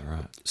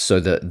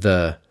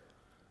So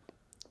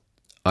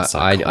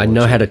I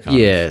know how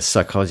to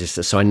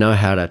psychologist. So I know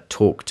how to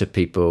talk to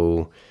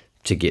people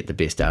to get the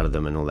best out of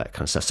them and all that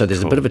kind of stuff. So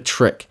there's a bit of a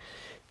trick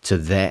to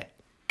that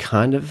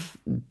kind of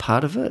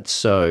part of it.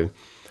 So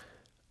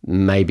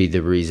maybe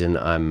the reason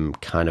I'm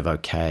kind of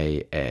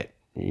okay at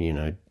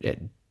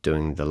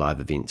doing the live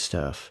event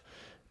stuff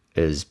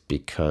is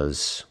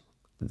because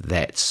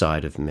that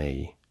side of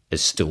me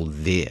is still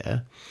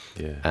there.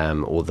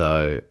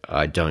 Although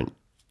I don't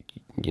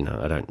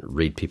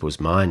read people's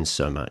minds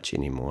so much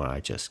anymore. I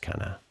just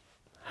kind of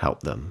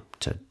help them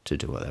to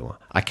do what they want.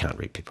 I can't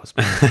read people's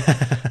minds.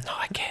 No,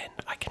 I can.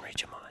 I can read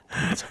your mind.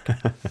 It's okay.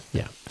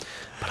 Yeah,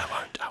 but I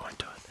won't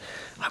do it.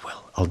 I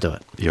will. I'll do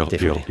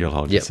it. You'll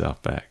hold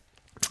yourself back.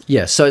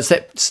 Yeah, so it's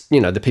that,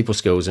 the people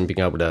skills and being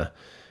able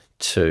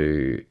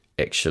to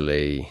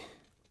actually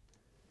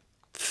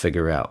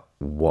figure out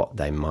what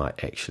they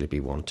might actually be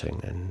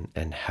wanting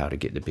and how to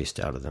get the best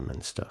out of them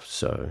and stuff.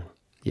 So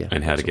yeah,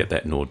 and how to get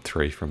that Nord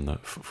 3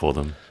 for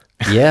them.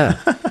 Yeah.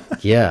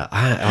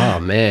 Oh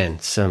man,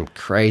 some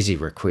crazy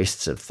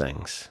requests of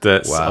things.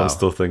 I'm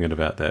still thinking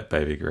about that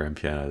baby grand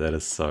piano. That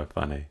is so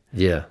funny.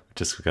 Yeah.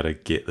 Just got to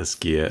get this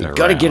gear around. You've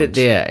got to get it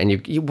there.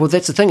 And well,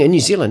 that's the thing in New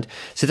Zealand.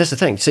 So that's the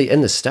thing. See,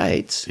 in the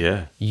States,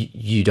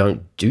 you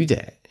don't do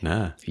that.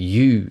 No.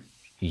 You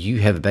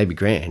have a baby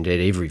grand at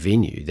every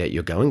venue that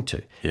you're going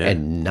to. Yeah.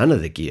 And none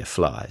of the gear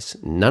flies.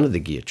 None of the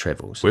gear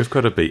travels. We've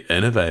got to be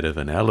innovative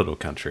in our little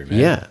country,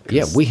 man.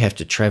 Yeah. We have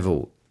to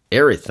travel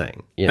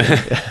everything, but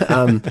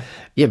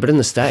in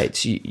the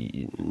States,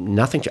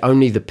 nothing,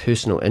 only the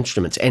personal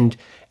instruments, and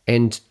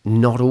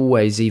not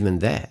always even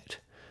that.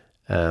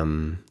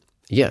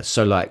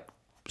 So like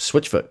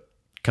Switchfoot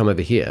come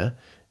over here,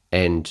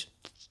 and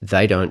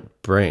they don't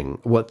bring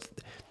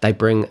they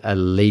bring a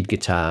lead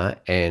guitar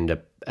and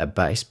a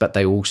bass, but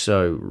they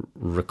also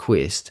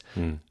request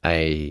an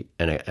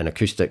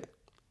acoustic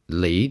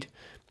lead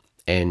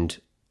and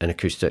an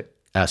acoustic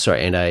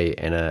and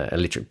a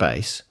electric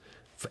bass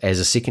as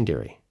a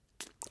secondary,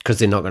 because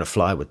they're not going to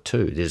fly with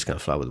two, they're just going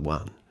to fly with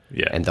one.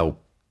 Yeah. And they'll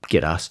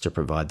get us to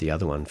provide the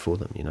other one for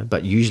them,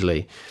 But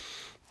usually,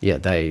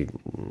 they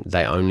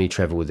only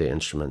travel with their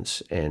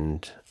instruments,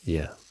 and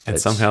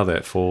somehow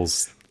that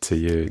falls to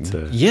you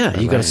to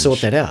you got to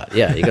sort that out.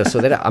 Yeah, you got to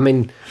sort that out. I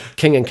mean,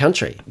 King and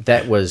Country,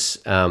 that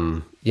was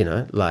and we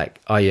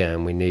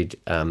need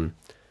a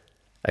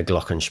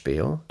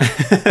glockenspiel,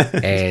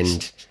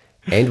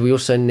 and we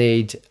also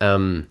need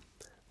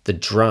the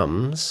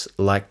drums,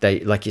 like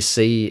you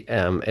see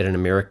at an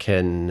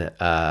American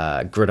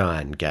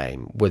gridiron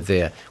game, where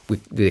they're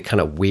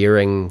kind of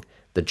wearing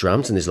the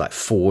drums, and there's like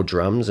 4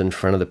 drums in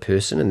front of the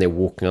person, and they're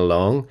walking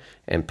along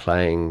and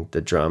playing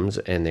the drums,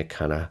 and they're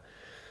kind of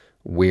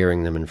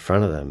wearing them in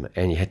front of them,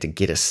 and you had to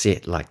get a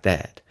set like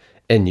that.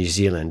 In New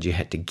Zealand, I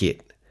had to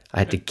get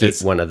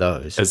one of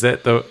those. Is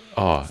that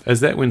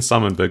when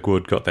Simon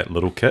Bigwood got that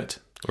little kit?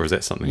 Or is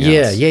that something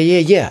else?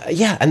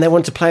 Yeah. And they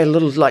wanted to play a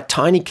little like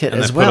tiny kit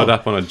as well. And they put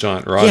it up on a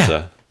giant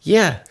riser.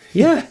 Yeah.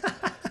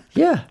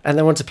 And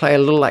they wanted to play a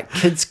little like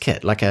kids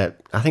kit, I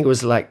think it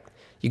was like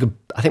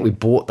I think we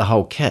bought the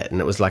whole kit,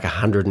 and it was like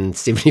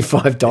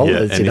 $175.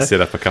 Yeah, and you set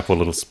up a couple of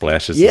little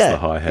splashes as the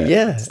hi-hat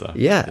and stuff.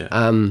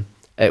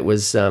 It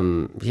was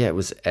it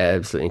was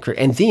absolutely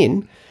incredible. And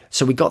then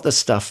so we got this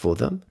stuff for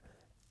them,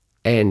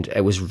 and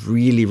it was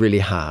really, really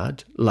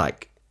hard.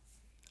 Like,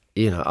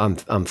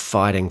 I'm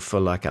fighting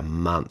for like a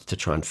month to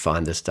try and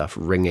find this stuff,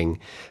 ringing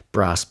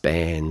brass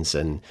bands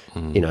and,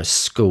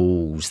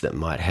 schools that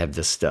might have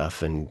this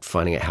stuff, and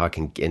finding out how I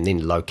can, and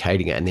then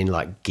locating it, and then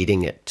like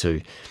getting it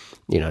to,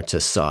 to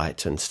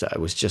site and stuff. It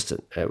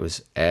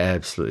was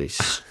absolutely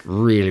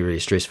really, really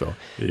stressful.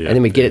 Yeah, and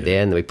then we get it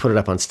there, and then we put it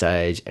up on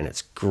stage, and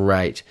it's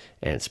great,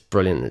 and it's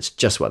brilliant, and it's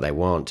just what they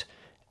want.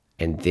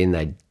 And then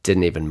they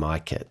didn't even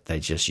mic it. They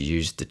just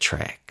used the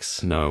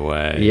tracks. No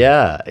way.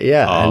 Yeah. Oh,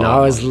 and I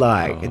was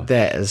like,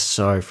 that is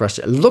so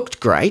frustrating. It looked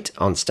great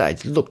on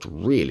stage. It looked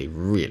really,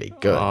 really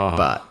good,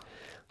 but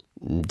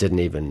didn't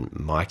even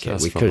mic it.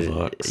 Just for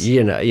looks.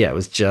 It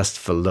was just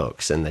for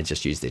looks, and they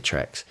just used their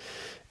tracks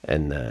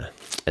in the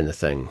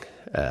thing,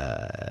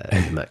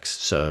 in the mix.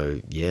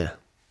 So, yeah.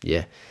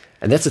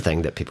 And that's the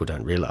thing that people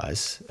don't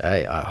realize.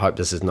 Hey, I hope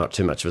this is not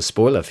too much of a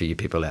spoiler for you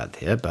people out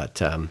there,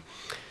 but...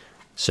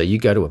 So you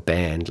go to a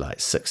band like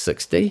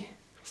 660,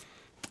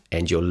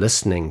 and you're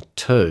listening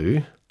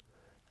to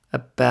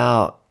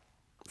about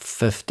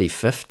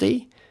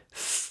 50-50,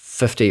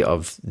 50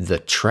 of the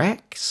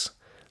tracks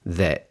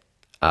that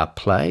are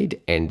played,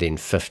 and then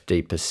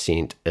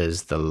 50%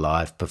 is the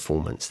live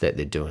performance that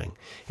they're doing.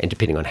 And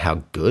depending on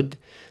how good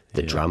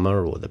the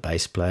drummer or the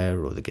bass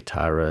player or the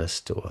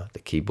guitarist or the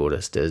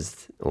keyboardist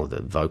is, or the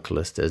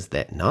vocalist is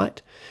that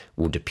night,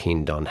 will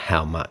depend on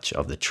how much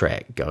of the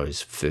track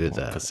goes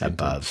further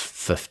above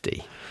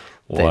 50.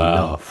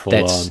 Wow,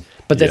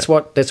 that's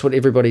what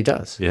everybody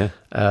does. Yeah.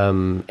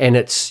 And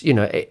it's,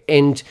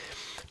 and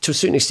to a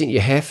certain extent you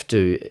have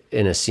to,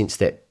 in a sense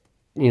that,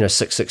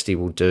 660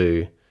 will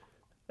do,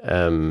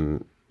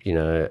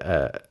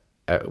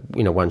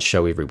 one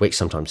show every week,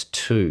 sometimes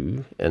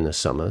 2 in the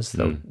summers.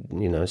 They'll,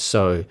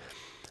 so,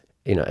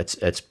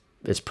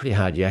 it's pretty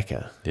hard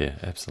yakka. Yeah,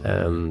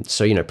 absolutely.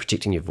 So,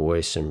 protecting your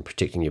voice and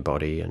protecting your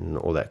body and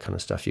all that kind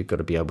of stuff, you've got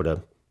to be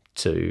able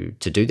to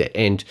do that.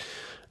 And,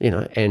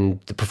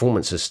 and the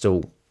performance is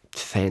still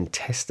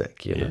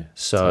fantastic, Yeah,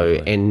 So,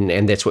 totally.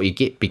 and that's what you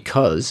get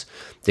because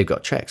they've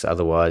got tracks.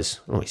 Otherwise,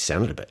 he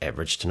sounded a bit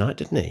average tonight,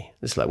 didn't he?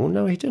 It's like, well,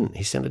 no, he didn't.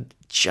 He sounded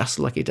just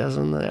like he does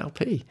on the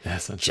LP.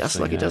 Just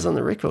like he does on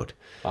the record.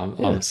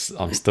 I'm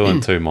still in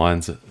two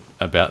minds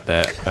about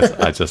that.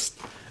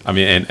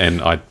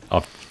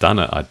 I've done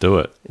it. I do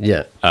it.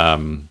 Yeah.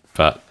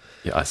 But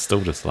I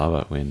still just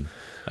love it when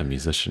a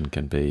musician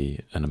can be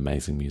an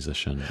amazing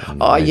musician.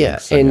 Oh yeah,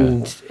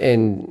 and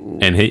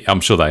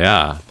I'm sure they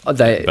are. but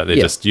they're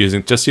just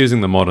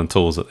using the modern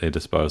tools at their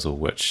disposal,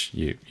 which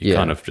you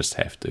kind of just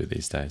have to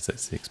these days.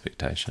 That's the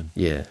expectation.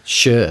 Yeah,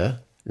 sure.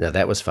 Now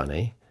that was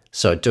funny.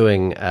 So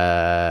doing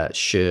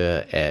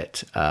Sure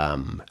at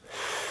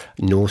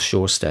North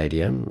Shore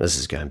Stadium. This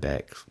is going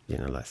back,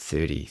 like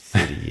 30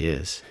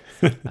 years,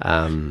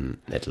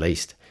 at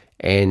least.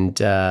 And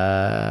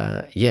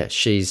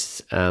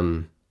she's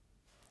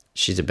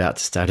about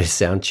to start her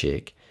sound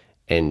check.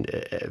 And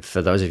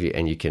for those of you,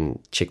 and you can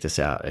check this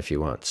out if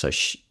you want. So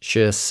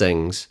Sure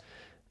sings,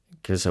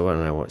 because I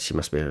don't know what, she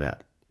must be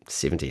about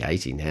 70,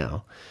 80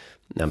 now.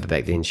 But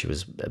back then she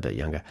was a bit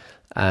younger.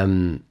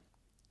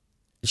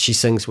 She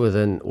sings with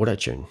an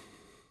auto-tune.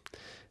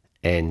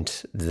 And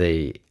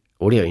the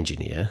audio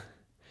engineer,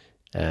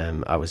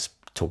 I was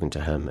talking to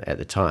him at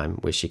the time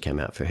where she came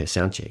out for her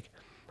sound check.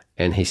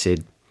 And he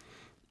said,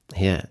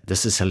 "Yeah,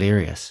 this is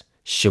hilarious.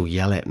 She'll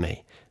yell at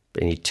me."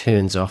 And he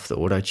turns off the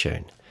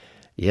auto-tune.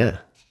 Yeah,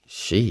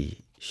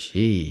 she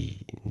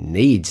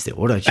needs the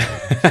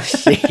auto-tune.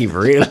 She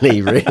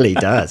really, really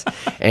does.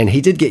 And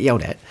he did get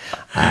yelled at.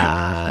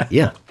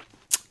 Yeah.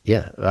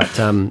 But,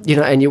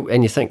 and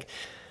you think,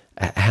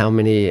 how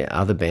many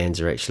other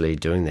bands are actually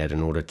doing that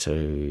in order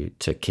to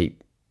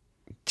keep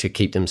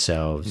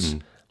themselves,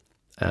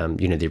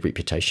 their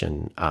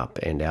reputation up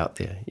and out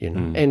there,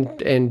 and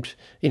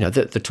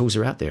the tools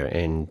are out there,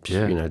 and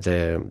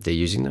they're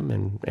using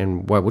them,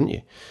 and why wouldn't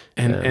you?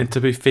 And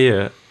to be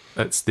fair,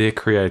 it's their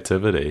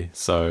creativity.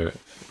 So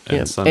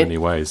in so many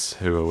ways,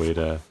 who are we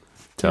to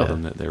tell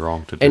them that they're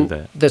wrong to do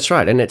that? That's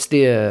right, and it's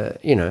their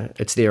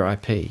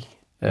IP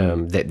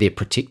that they're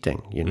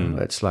protecting.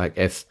 It's like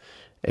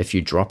if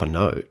you drop a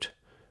note,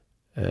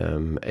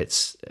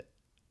 it's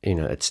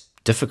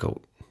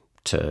difficult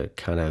to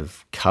kind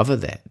of cover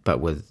that, but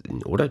with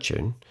an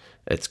auto-tune,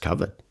 it's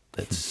covered.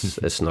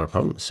 It's not a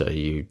problem. So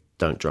you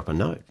don't drop a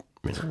note.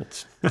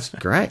 It's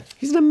great.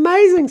 He's an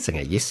amazing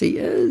singer. Yes, he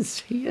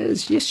is. He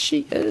is. Yes,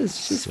 she is.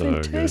 She's so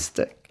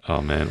fantastic. Good.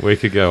 Oh man, we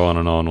could go on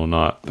and on all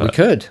night. We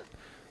could.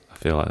 I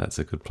feel like that's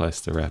a good place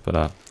to wrap it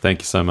up.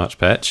 Thank you so much,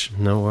 Patch.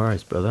 No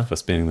worries, brother. For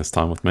spending this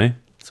time with me.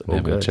 It's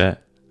all good. A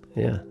chat.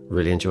 Yeah,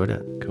 really enjoyed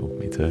it. Cool,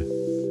 me too.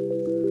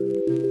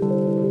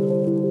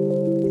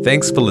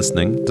 Thanks for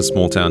listening to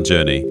Small Town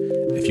Journey.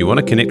 If you want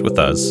to connect with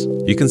us,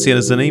 you can send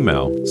us an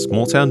email,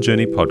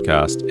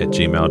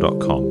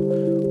 smalltownjourneypodcast@gmail.com.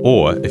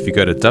 Or if you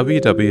go to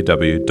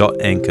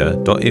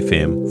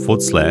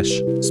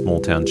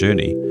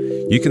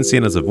www.anchor.fm/smalltownjourney, you can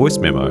send us a voice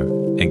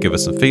memo and give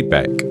us some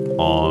feedback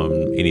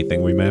on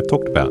anything we may have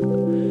talked about.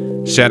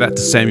 Shout out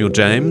to Samuel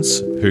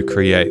James, who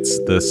creates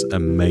this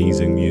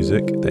amazing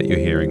music that you're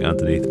hearing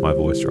underneath my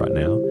voice right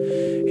now.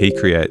 He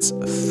creates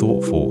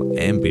thoughtful,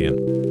 ambient,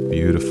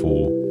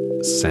 beautiful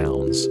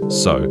sounds.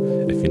 So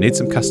if you need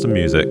some custom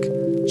music,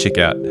 check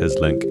out his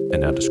link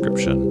in our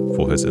description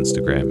for his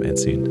Instagram and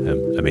send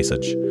him a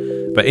message.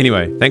 But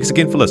anyway, thanks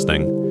again for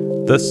listening.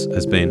 This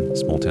has been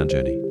Small Town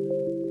Journey.